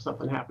upset about if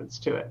something happens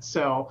to it.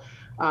 So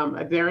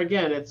there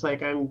again, it's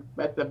like I'm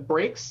at the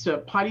breaks,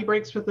 potty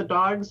breaks with the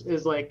dogs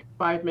is like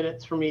 5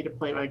 minutes for me to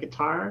play my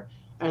guitar.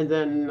 And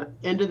then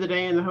end of the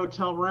day in the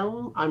hotel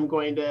room, I'm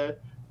going to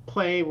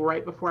play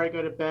right before I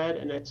go to bed.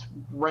 And it's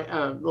right,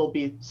 it'll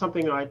be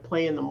something that I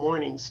play in the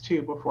mornings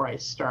too before I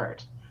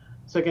start.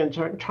 So again,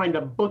 trying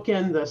to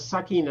bookend the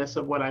suckiness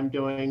of what I'm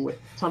doing with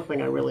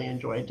something I really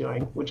enjoy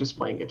doing, which is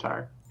playing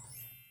guitar.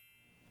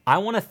 I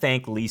want to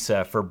thank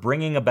Lisa for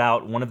bringing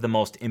about one of the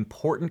most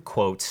important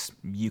quotes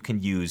you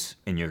can use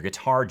in your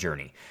guitar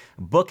journey.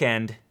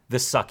 Bookend the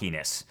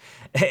suckiness.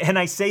 And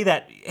I say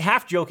that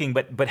half joking,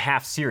 but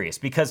half serious,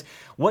 because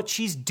what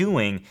she's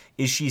doing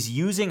is she's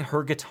using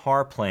her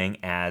guitar playing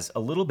as a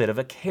little bit of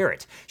a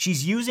carrot.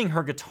 She's using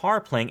her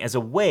guitar playing as a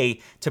way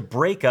to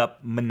break up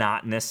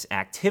monotonous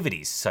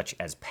activities, such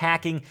as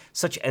packing,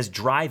 such as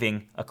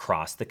driving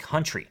across the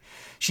country.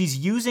 She's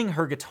using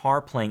her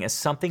guitar playing as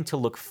something to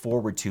look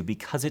forward to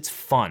because it's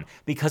fun,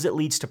 because it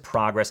leads to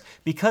progress,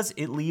 because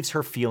it leaves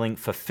her feeling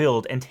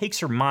fulfilled and takes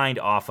her mind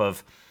off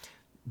of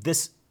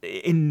this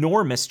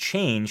enormous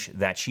change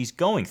that she's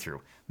going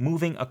through,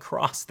 moving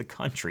across the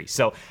country.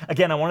 So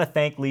again, I want to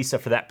thank Lisa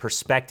for that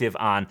perspective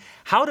on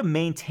how to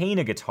maintain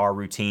a guitar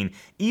routine,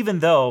 even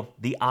though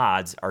the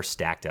odds are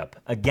stacked up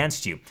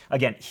against you.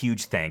 Again,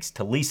 huge thanks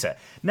to Lisa.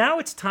 Now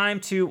it's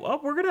time to,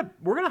 we're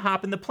gonna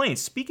hop in the plane.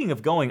 Speaking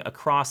of going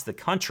across the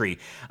country,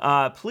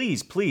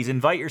 please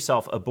invite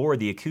yourself aboard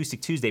the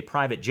Acoustic Tuesday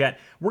private jet.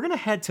 We're gonna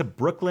head to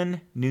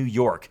Brooklyn, New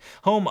York,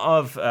 home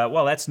of,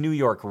 that's New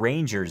York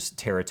Rangers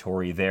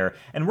territory there.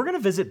 And we're gonna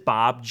visit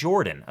Bob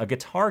Jordan, a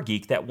guitar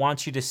geek that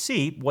wants you to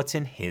see what's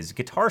in his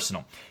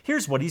guitarsenal.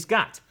 Here's what he's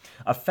got: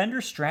 a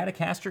Fender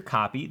Stratocaster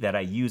copy that I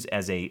use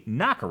as a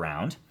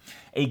knockaround,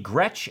 a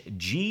Gretsch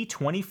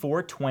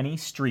G2420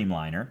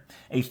 Streamliner,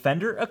 a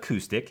Fender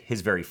Acoustic,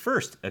 his very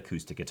first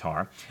acoustic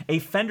guitar, a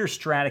Fender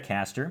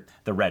Stratocaster,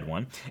 the red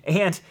one,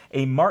 and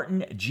a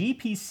Martin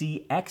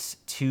GPC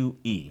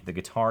X2E, the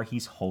guitar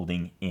he's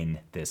holding in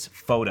this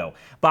photo.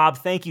 Bob,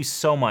 thank you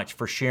so much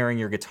for sharing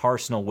your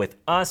guitarsenal with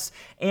us.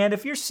 And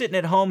if you're sitting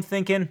at home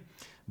thinking,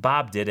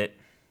 Bob did it,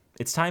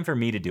 it's time for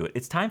me to do it.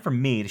 It's time for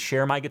me to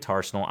share my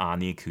guitarsenal on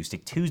the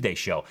Acoustic Tuesday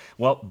show.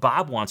 Well,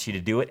 Bob wants you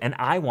to do it, and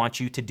I want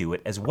you to do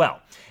it as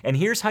well. And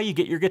here's how you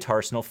get your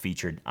guitarsenal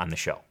featured on the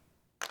show.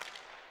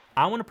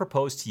 I want to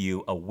propose to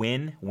you a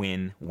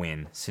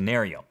win-win-win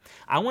scenario.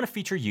 I want to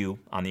feature you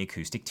on the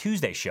Acoustic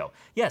Tuesday show.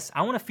 Yes,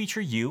 I want to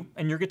feature you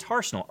and your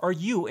guitarsenal, or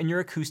you and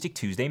your Acoustic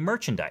Tuesday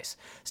merchandise.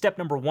 Step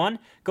number 1,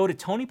 go to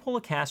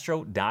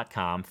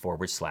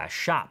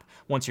tonypolicastro.com/shop.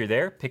 Once you're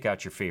there, pick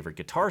out your favorite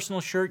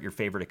guitarsenal shirt, your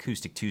favorite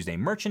Acoustic Tuesday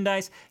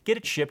merchandise, get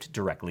it shipped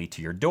directly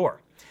to your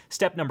door.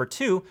 Step number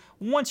 2,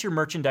 once your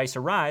merchandise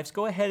arrives,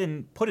 go ahead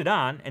and put it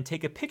on and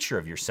take a picture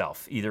of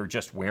yourself, either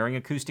just wearing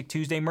Acoustic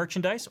Tuesday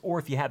merchandise, or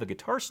if you have a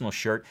guitarsenal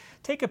shirt,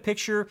 take a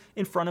picture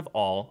in front of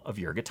all of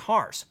your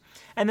guitars.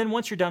 And then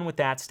once you're done with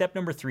that, step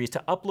number 3 is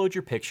to upload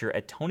your picture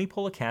at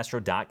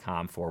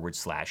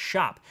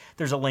tonypolicastro.com/shop.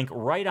 There's a link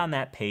right on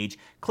that page.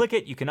 Click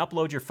it, you can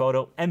upload your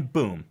photo, and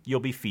boom,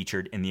 you'll be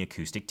featured in the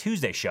Acoustic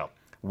Tuesday show.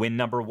 Win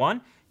number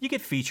 1, you get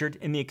featured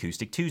in the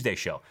Acoustic Tuesday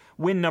show.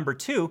 Win number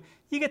 2,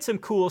 you get some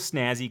cool,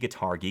 snazzy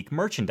Guitar Geek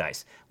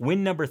merchandise.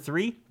 Win number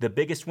 3, the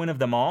biggest win of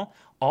them all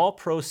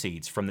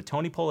proceeds from the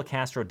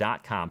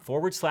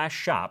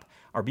tonypolicastro.com/shop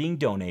are being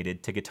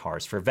donated to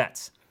Guitars for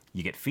Vets.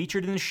 You get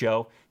featured in the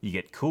show, you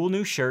get cool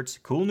new shirts,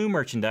 cool new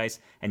merchandise,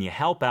 and you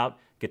help out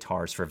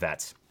Guitars for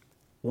Vets.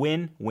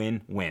 Win,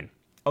 win, win.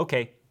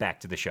 Okay,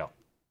 back to the show.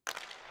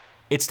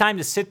 It's time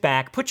to sit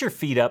back, put your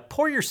feet up,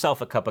 pour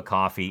yourself a cup of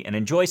coffee, and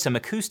enjoy some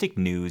acoustic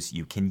news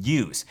you can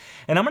use.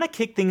 And I'm going to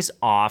kick things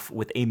off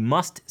with a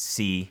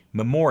must-see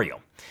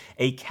memorial.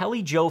 A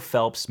Kelly Joe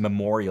Phelps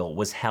memorial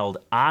was held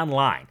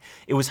online.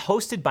 It was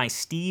hosted by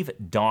Steve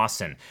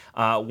Dawson,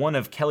 one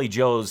of Kelly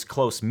Joe's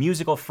close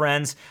musical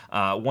friends,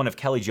 one of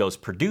Kelly Joe's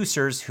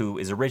producers, who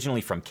is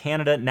originally from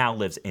Canada, now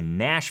lives in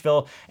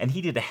Nashville, and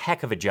he did a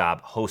heck of a job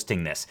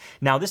hosting this.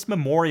 Now, this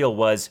memorial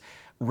was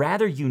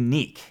rather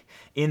unique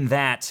in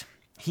that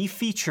he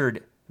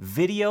featured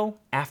video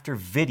after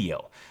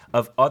video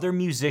of other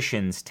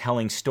musicians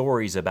telling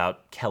stories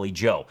about Kelly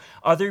Joe,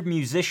 other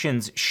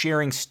musicians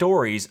sharing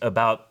stories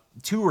about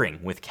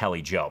touring with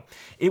Kelly Joe.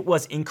 It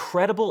was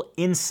incredible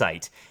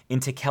insight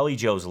into Kelly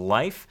Joe's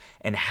life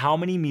and how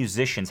many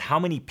musicians, how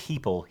many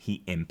people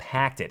he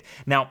impacted.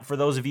 Now, for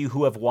those of you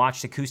who have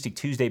watched Acoustic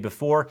Tuesday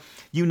before,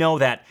 you know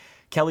that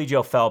Kelly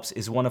Joe Phelps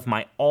is one of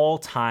my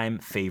all-time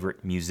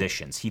favorite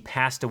musicians. He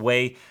passed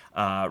away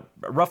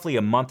roughly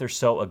a month or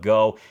so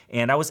ago,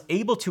 and I was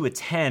able to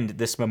attend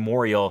this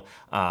memorial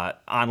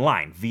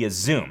online via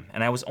Zoom,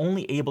 and I was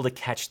only able to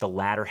catch the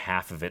latter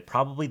half of it,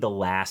 probably the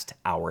last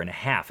hour and a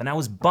half, and I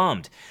was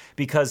bummed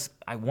because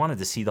I wanted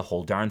to see the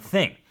whole darn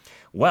thing.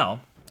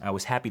 Well, I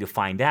was happy to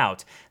find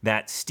out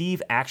that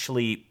Steve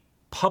actually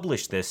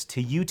published this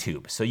to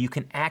YouTube, so you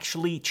can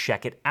actually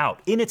check it out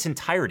in its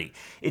entirety.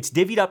 It's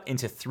divvied up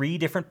into 3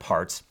 different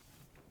parts.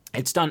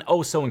 It's done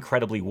oh so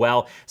incredibly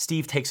well.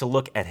 Steve takes a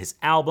look at his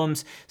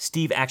albums.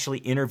 Steve actually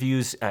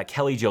interviews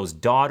Kelly Joe's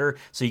daughter,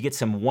 so you get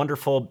some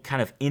wonderful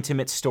kind of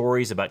intimate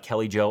stories about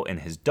Kelly Joe and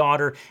his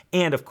daughter,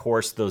 and of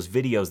course those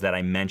videos that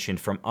I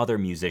mentioned from other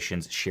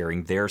musicians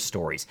sharing their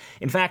stories.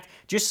 In fact,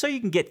 just so you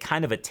can get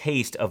kind of a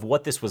taste of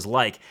what this was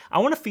like, I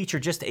want to feature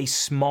just a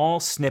small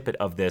snippet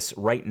of this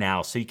right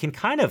now so you can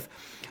kind of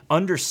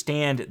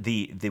understand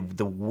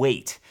the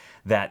weight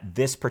that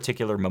this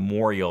particular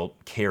memorial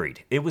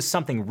carried. It was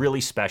something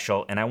really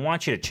special, and I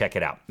want you to check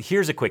it out.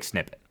 Here's a quick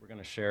snippet. We're going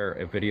to share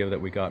a video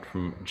that we got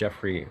from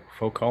Jeffrey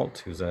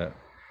Foucault, who's an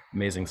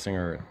amazing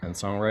singer and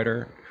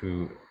songwriter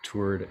who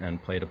toured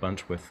and played a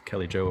bunch with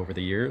Kelly Joe over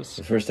the years.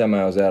 The first time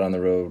I was out on the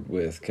road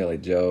with Kelly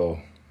Joe,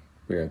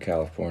 we were in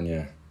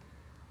California.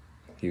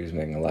 He was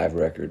making a live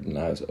record, and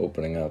I was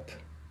opening up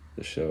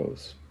the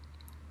shows.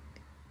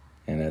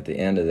 And at the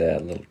end of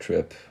that little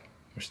trip,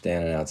 we're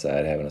standing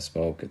outside having a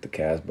smoke at the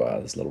Casbah,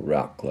 this little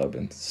rock club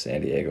in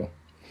San Diego.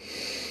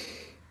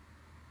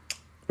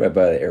 Right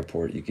by the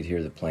airport, you could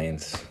hear the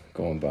planes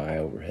going by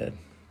overhead.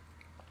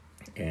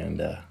 And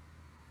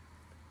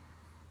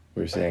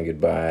we were saying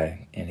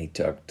goodbye, and he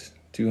tucked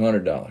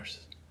 $200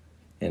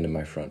 into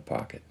my front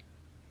pocket.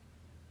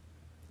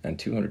 And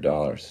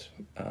 $200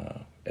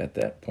 at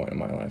that point in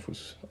my life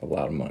was a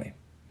lot of money.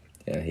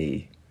 And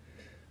he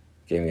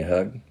gave me a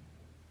hug,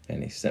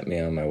 and he sent me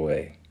on my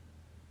way.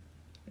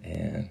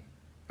 And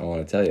I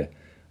want to tell you,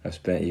 I've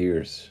spent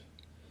years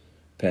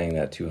paying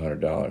that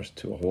 $200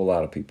 to a whole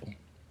lot of people,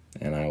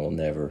 and I will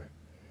never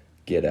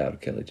get out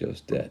of Kelly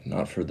Joe's debt.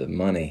 Not for the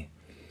money,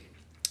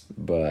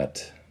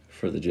 but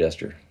for the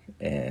gesture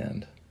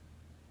and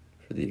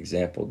for the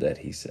example that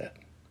he set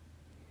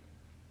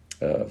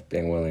of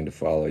being willing to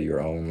follow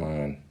your own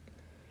line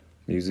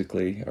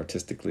musically,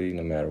 artistically,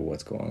 no matter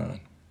what's going on.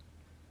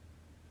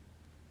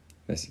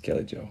 Miss you,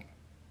 Kelly Joe.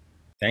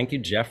 Thank you,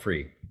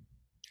 Jeffrey.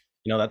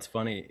 You know, that's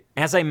funny.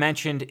 As I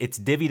mentioned, it's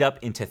divvied up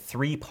into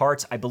 3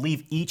 parts. I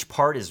believe each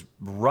part is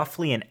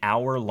roughly an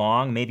hour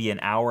long, maybe an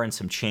hour and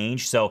some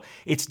change. So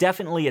it's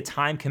definitely a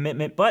time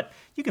commitment, but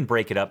you can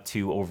break it up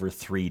to over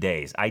 3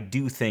 days. I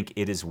do think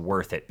it is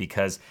worth it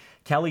because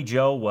Kelly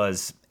Joe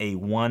was a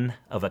one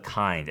of a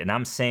kind. And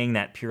I'm saying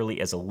that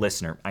purely as a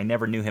listener. I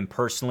never knew him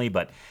personally,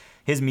 but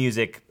his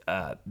music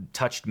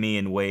touched me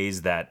in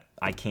ways that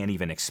I can't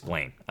even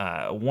explain.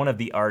 One of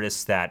the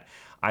artists that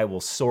I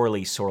will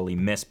sorely, sorely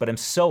miss, but I'm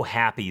so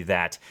happy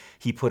that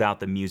he put out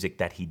the music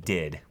that he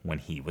did when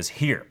he was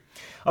here.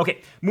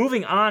 Okay,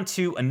 moving on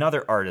to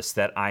another artist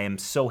that I am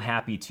so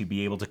happy to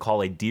be able to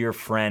call a dear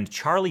friend.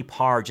 Charlie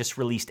Parr just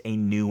released a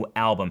new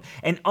album,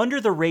 an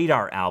Under the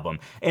Radar album,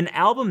 an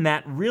album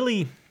that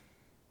really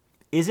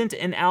isn't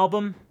an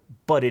album,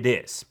 but it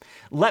is.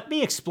 Let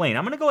me explain.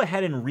 I'm going to go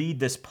ahead and read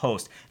this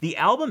post. The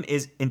album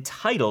is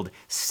entitled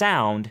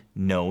Sound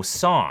No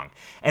Song,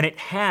 and it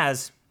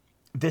has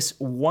this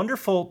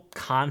wonderful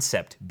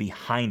concept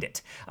behind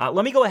it.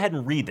 Let me go ahead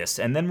and read this,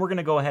 and then we're going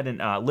to go ahead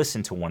and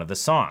listen to one of the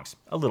songs.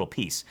 A little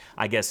piece.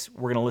 I guess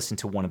we're going to listen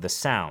to one of the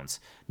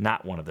sounds,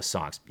 not one of the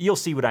songs. You'll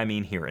see what I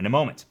mean here in a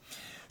moment.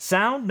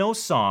 Sound No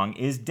Song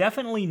is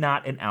definitely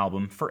not an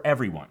album for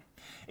everyone.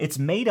 It's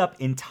made up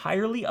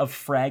entirely of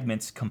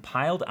fragments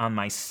compiled on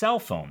my cell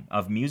phone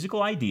of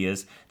musical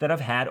ideas that I've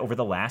had over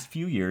the last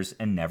few years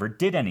and never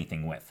did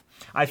anything with.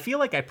 I feel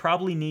like I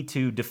probably need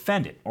to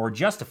defend it or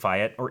justify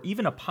it or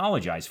even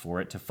apologize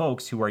for it to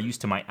folks who are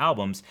used to my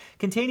albums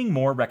containing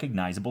more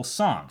recognizable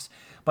songs,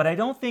 but I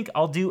don't think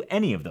I'll do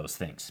any of those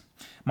things.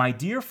 My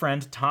dear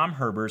friend Tom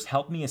Herbers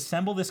helped me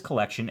assemble this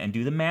collection and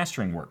do the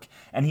mastering work,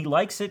 and he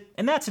likes it,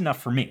 and that's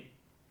enough for me.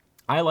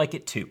 I like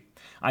it too.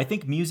 I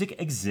think music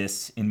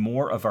exists in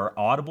more of our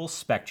audible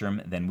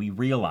spectrum than we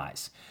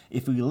realize.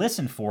 If we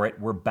listen for it,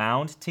 we're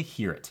bound to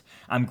hear it.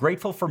 I'm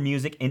grateful for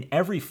music in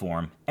every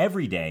form,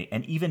 every day,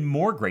 and even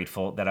more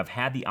grateful that I've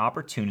had the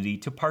opportunity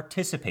to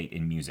participate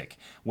in music,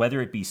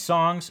 whether it be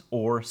songs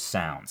or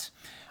sounds.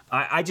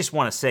 I just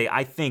want to say,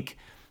 I think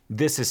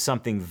this is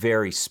something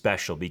very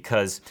special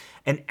because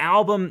an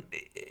album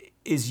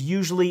is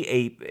usually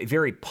a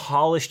very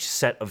polished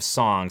set of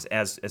songs,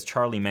 as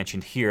Charlie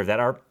mentioned here, that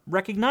are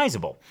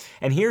recognizable.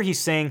 And here he's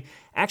saying,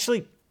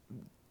 actually,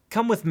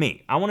 come with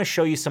me. I want to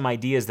show you some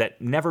ideas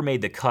that never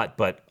made the cut,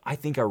 but I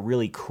think are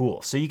really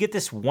cool. So you get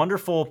this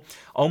wonderful,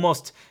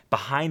 almost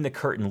behind the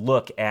curtain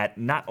look at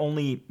not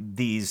only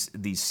these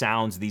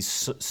sounds, these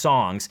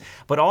songs,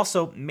 but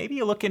also maybe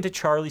a look into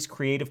Charlie's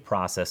creative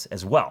process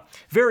as well.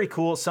 Very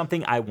cool,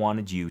 something I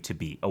wanted you to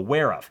be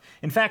aware of.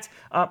 In fact,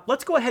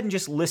 let's go ahead and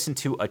just listen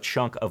to a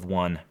chunk of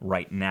one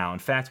right now. In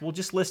fact, we'll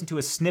just listen to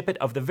a snippet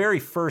of the very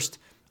first,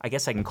 I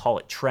guess I can call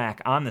it, track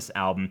on this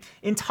album,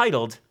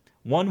 entitled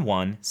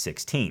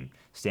 1116,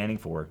 standing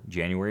for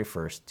January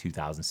 1st,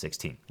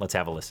 2016. Let's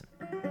have a listen.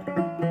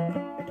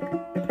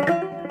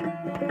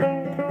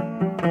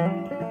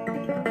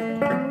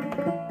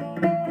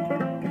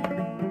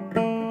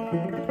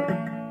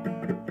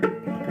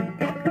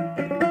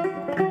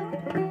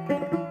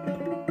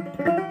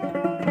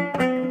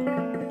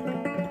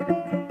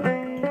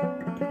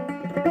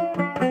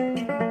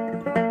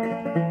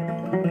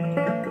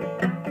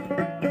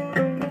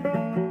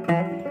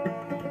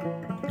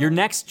 Your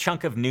next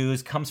chunk of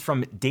news comes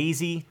from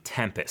Daisy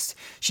Tempest.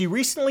 She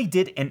recently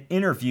did an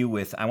interview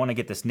with, I want to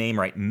get this name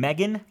right,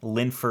 Megan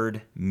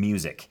Linford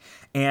Music.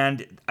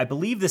 And I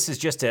believe this is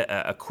just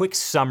a quick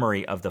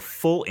summary of the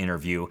full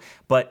interview,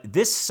 but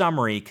this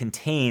summary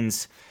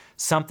contains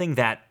something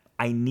that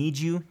I need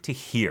you to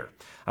hear.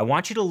 I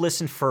want you to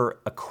listen for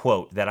a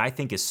quote that I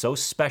think is so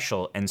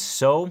special and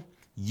so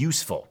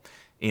useful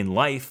in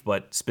life,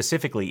 but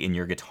specifically in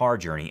your guitar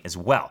journey as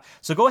well.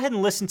 So go ahead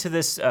and listen to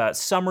this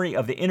summary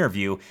of the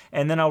interview,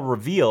 and then I'll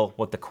reveal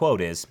what the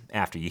quote is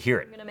after you hear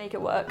it. I'm gonna make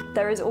it work.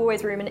 There is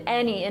always room in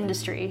any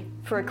industry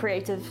for a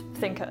creative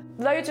thinker.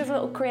 Loads of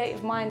little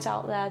creative minds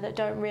out there that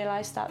don't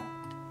realise that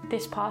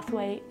this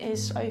pathway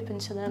is open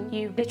to them.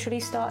 You literally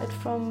started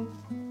from,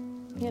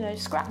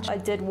 scratch. I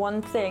did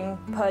one thing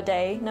per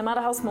day, no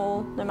matter how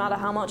small, no matter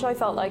how much I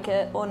felt like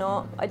it or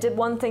not. I did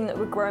one thing that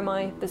would grow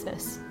my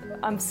business.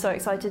 I'm so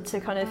excited to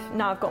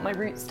now I've got my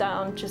roots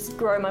down, just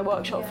grow my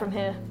workshop from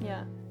here.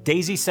 Yeah.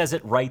 Daisy says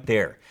it right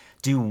there.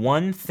 Do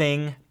one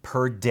thing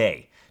per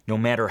day, no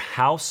matter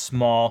how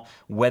small,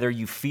 whether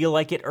you feel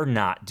like it or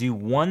not. Do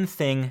one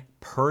thing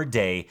per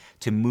day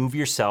to move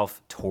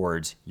yourself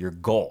towards your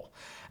goal.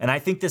 And I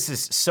think this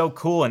is so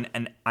cool,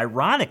 and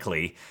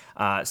ironically,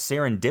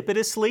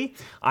 serendipitously,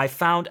 I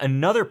found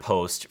another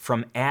post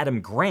from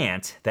Adam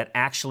Grant that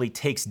actually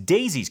takes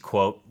Daisy's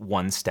quote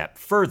one step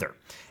further.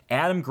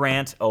 Adam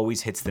Grant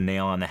always hits the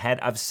nail on the head.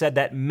 I've said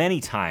that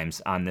many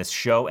times on this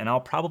show, and I'll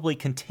probably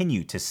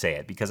continue to say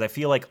it because I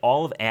feel like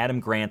all of Adam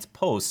Grant's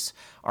posts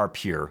are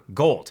pure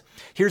gold.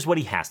 Here's what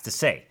he has to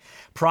say.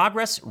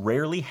 Progress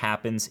rarely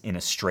happens in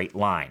a straight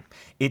line.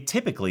 It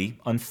typically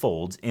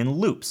unfolds in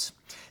loops.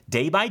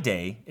 Day by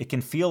day, it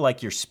can feel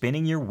like you're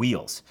spinning your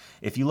wheels.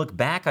 If you look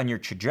back on your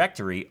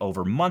trajectory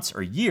over months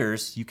or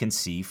years, you can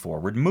see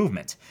forward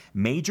movement.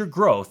 Major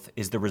growth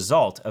is the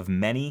result of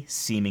many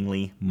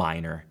seemingly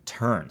minor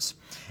turns.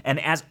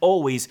 And as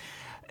always,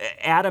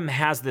 Adam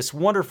has this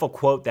wonderful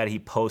quote that he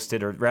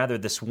posted, or rather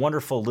this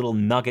wonderful little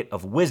nugget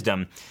of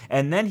wisdom,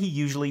 and then he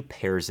usually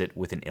pairs it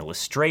with an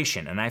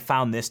illustration. And I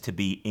found this to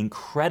be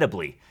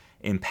incredibly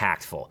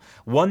impactful.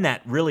 One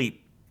that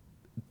really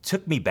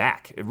took me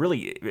back.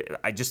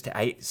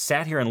 I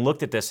sat here and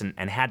looked at this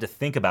and had to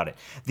think about it.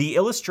 The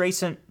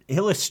illustration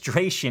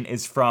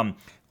is from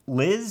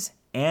Liz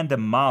and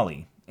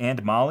Molly.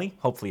 And Molly?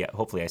 Hopefully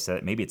I said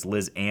it. Maybe it's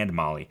Liz and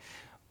Molly.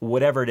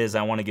 Whatever it is,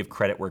 I want to give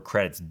credit where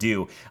credit's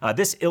due.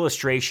 This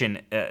illustration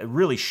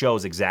really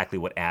shows exactly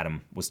what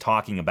Adam was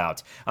talking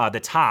about. The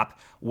top,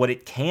 what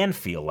it can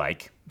feel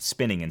like,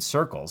 spinning in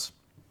circles.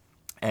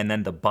 And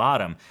then the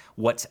bottom,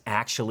 what's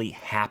actually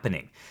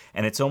happening.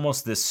 And it's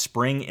almost this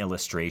spring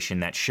illustration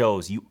that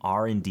shows you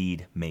are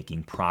indeed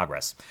making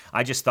progress.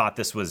 I just thought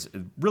this was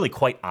really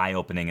quite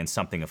eye-opening and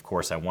something, of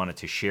course, I wanted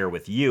to share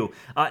with you.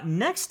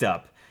 Next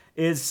up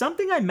is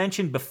something I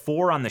mentioned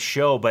before on the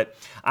show, but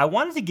I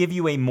wanted to give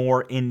you a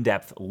more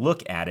in-depth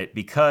look at it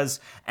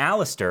because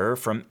Alistair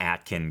from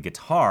Atkin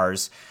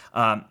Guitars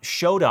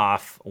showed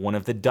off one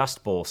of the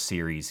Dust Bowl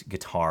series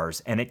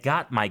guitars, and it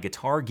got my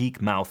guitar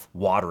geek mouth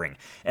watering.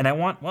 And I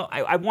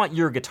want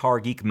your guitar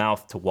geek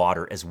mouth to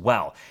water as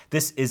well.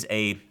 This is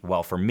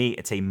for me,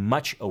 it's a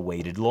much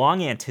awaited,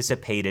 long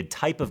anticipated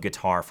type of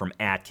guitar from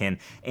Atkin,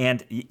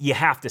 and you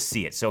have to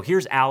see it. So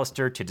here's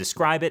Alistair to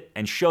describe it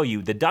and show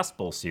you the Dust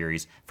Bowl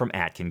series from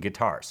Atkin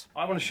Guitars.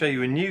 I want to show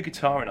you a new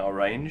guitar in our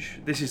range.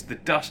 This is the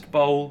Dust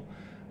Bowl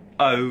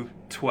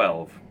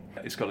 012.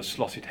 It's got a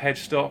slotted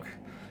headstock.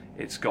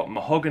 It's got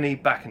mahogany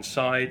back and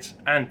sides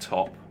and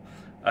top.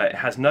 It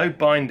has no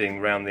binding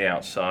around the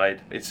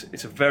outside.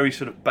 It's a very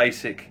sort of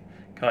basic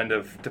kind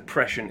of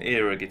Depression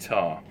era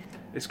guitar.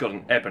 It's got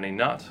an ebony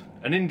nut,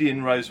 an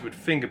Indian rosewood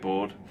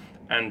fingerboard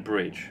and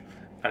bridge,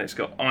 and it's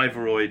got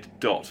Ivoroid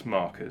dot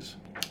markers.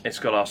 It's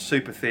got our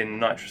super thin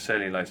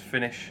nitrocellulose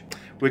finish.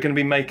 We're going to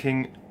be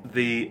making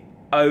the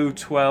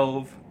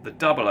 012, the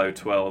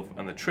 0012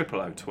 and the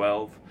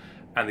 0012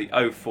 and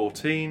the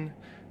 014,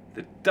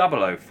 the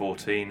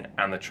 0014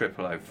 and the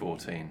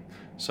 00014.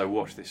 So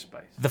watch this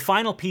space. The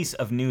final piece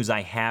of news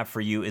I have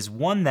for you is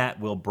one that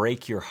will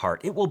break your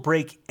heart. It will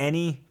break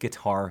any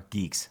guitar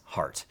geek's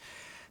heart.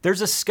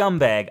 There's a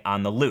scumbag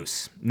on the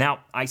loose.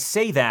 Now, I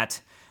say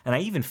that, and I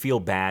even feel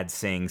bad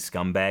saying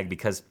scumbag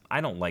because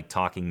I don't like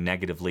talking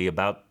negatively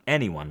about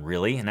anyone,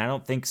 really, and I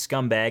don't think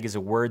scumbag is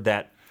a word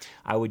that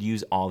I would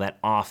use all that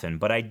often,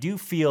 but I do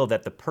feel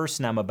that the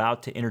person I'm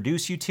about to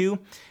introduce you to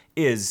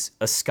is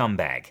a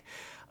scumbag.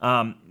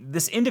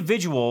 This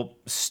individual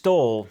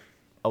stole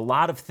a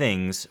lot of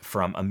things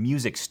from a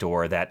music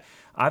store that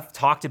I've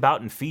talked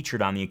about and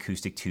featured on the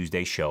Acoustic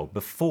Tuesday show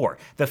before,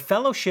 the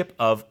Fellowship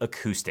of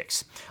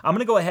Acoustics. I'm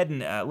gonna go ahead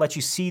and let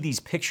you see these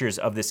pictures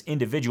of this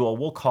individual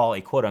we'll call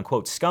a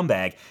quote-unquote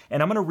scumbag,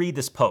 and I'm gonna read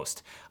this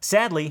post.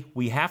 Sadly,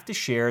 we have to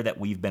share that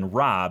we've been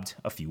robbed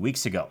a few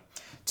weeks ago.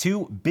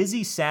 2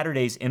 busy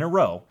Saturdays in a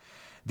row,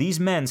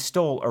 these men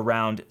stole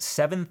around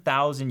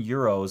 7,000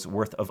 euros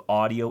worth of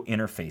audio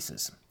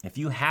interfaces. If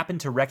you happen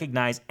to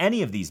recognize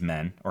any of these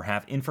men or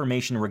have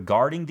information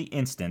regarding the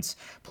instance,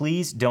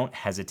 please don't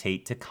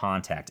hesitate to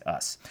contact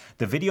us.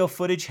 The video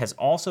footage has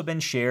also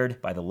been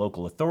shared by the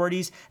local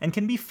authorities and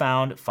can be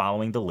found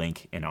following the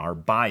link in our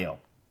bio.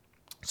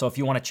 So if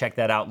you want to check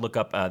that out, look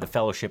up the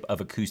Fellowship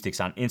of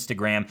Acoustics on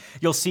Instagram.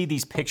 You'll see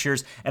these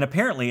pictures, and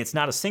apparently it's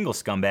not a single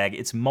scumbag,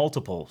 it's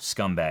multiple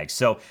scumbags.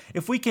 So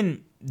if we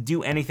can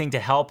do anything to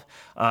help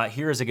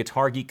here as a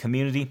Guitar Geek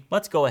community,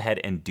 let's go ahead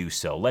and do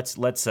so. Let's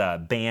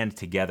band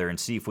together and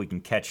see if we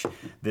can catch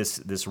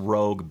this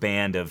rogue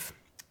band of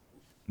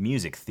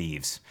music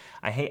thieves.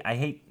 I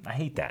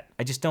hate that.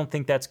 I just don't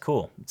think that's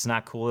cool. It's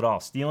not cool at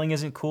all. Stealing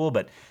isn't cool,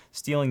 but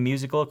stealing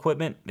musical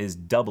equipment is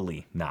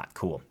doubly not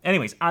cool.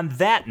 Anyways, on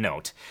that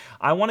note,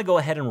 I want to go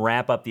ahead and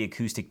wrap up the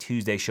Acoustic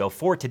Tuesday show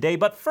for today,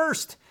 but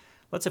first,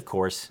 let's of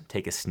course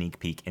take a sneak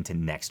peek into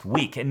next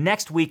week. And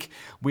next week,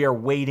 we are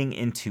wading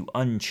into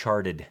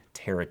uncharted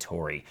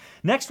territory.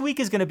 Next week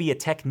is going to be a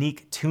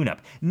technique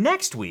tune-up.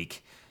 Next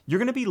week, you're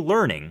going to be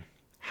learning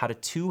how to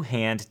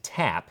two-hand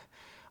tap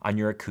on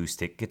your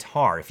acoustic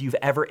guitar. If you've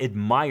ever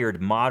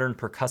admired modern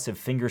percussive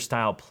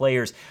fingerstyle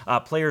players,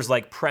 players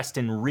like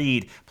Preston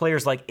Reed,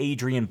 players like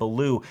Adrian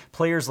Belew,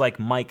 players like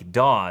Mike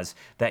Dawes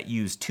that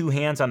use 2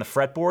 hands on the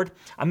fretboard,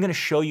 I'm gonna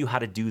show you how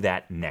to do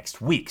that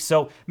next week.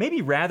 So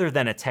maybe rather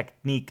than a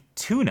technique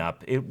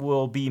tune-up, it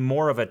will be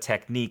more of a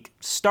technique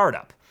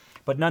startup.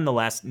 But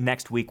nonetheless,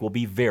 next week will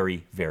be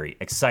very, very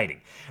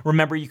exciting.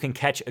 Remember, you can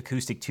catch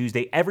Acoustic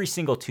Tuesday every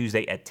single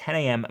Tuesday at 10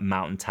 a.m.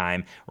 Mountain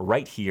Time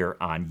right here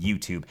on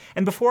YouTube.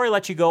 And before I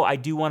let you go, I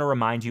do want to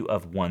remind you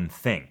of one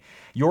thing.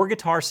 Your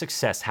guitar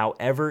success,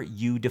 however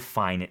you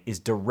define it, is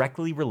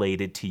directly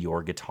related to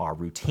your guitar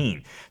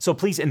routine. So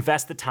please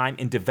invest the time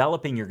in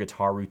developing your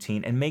guitar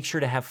routine and make sure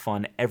to have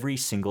fun every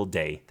single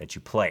day that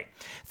you play.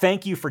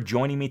 Thank you for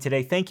joining me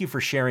today. Thank you for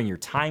sharing your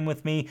time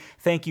with me.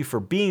 Thank you for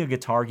being a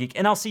guitar geek,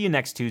 and I'll see you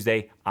next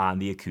Tuesday on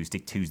the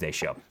Acoustic Tuesday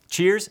Show.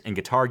 Cheers, and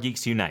Guitar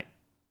Geeks Unite.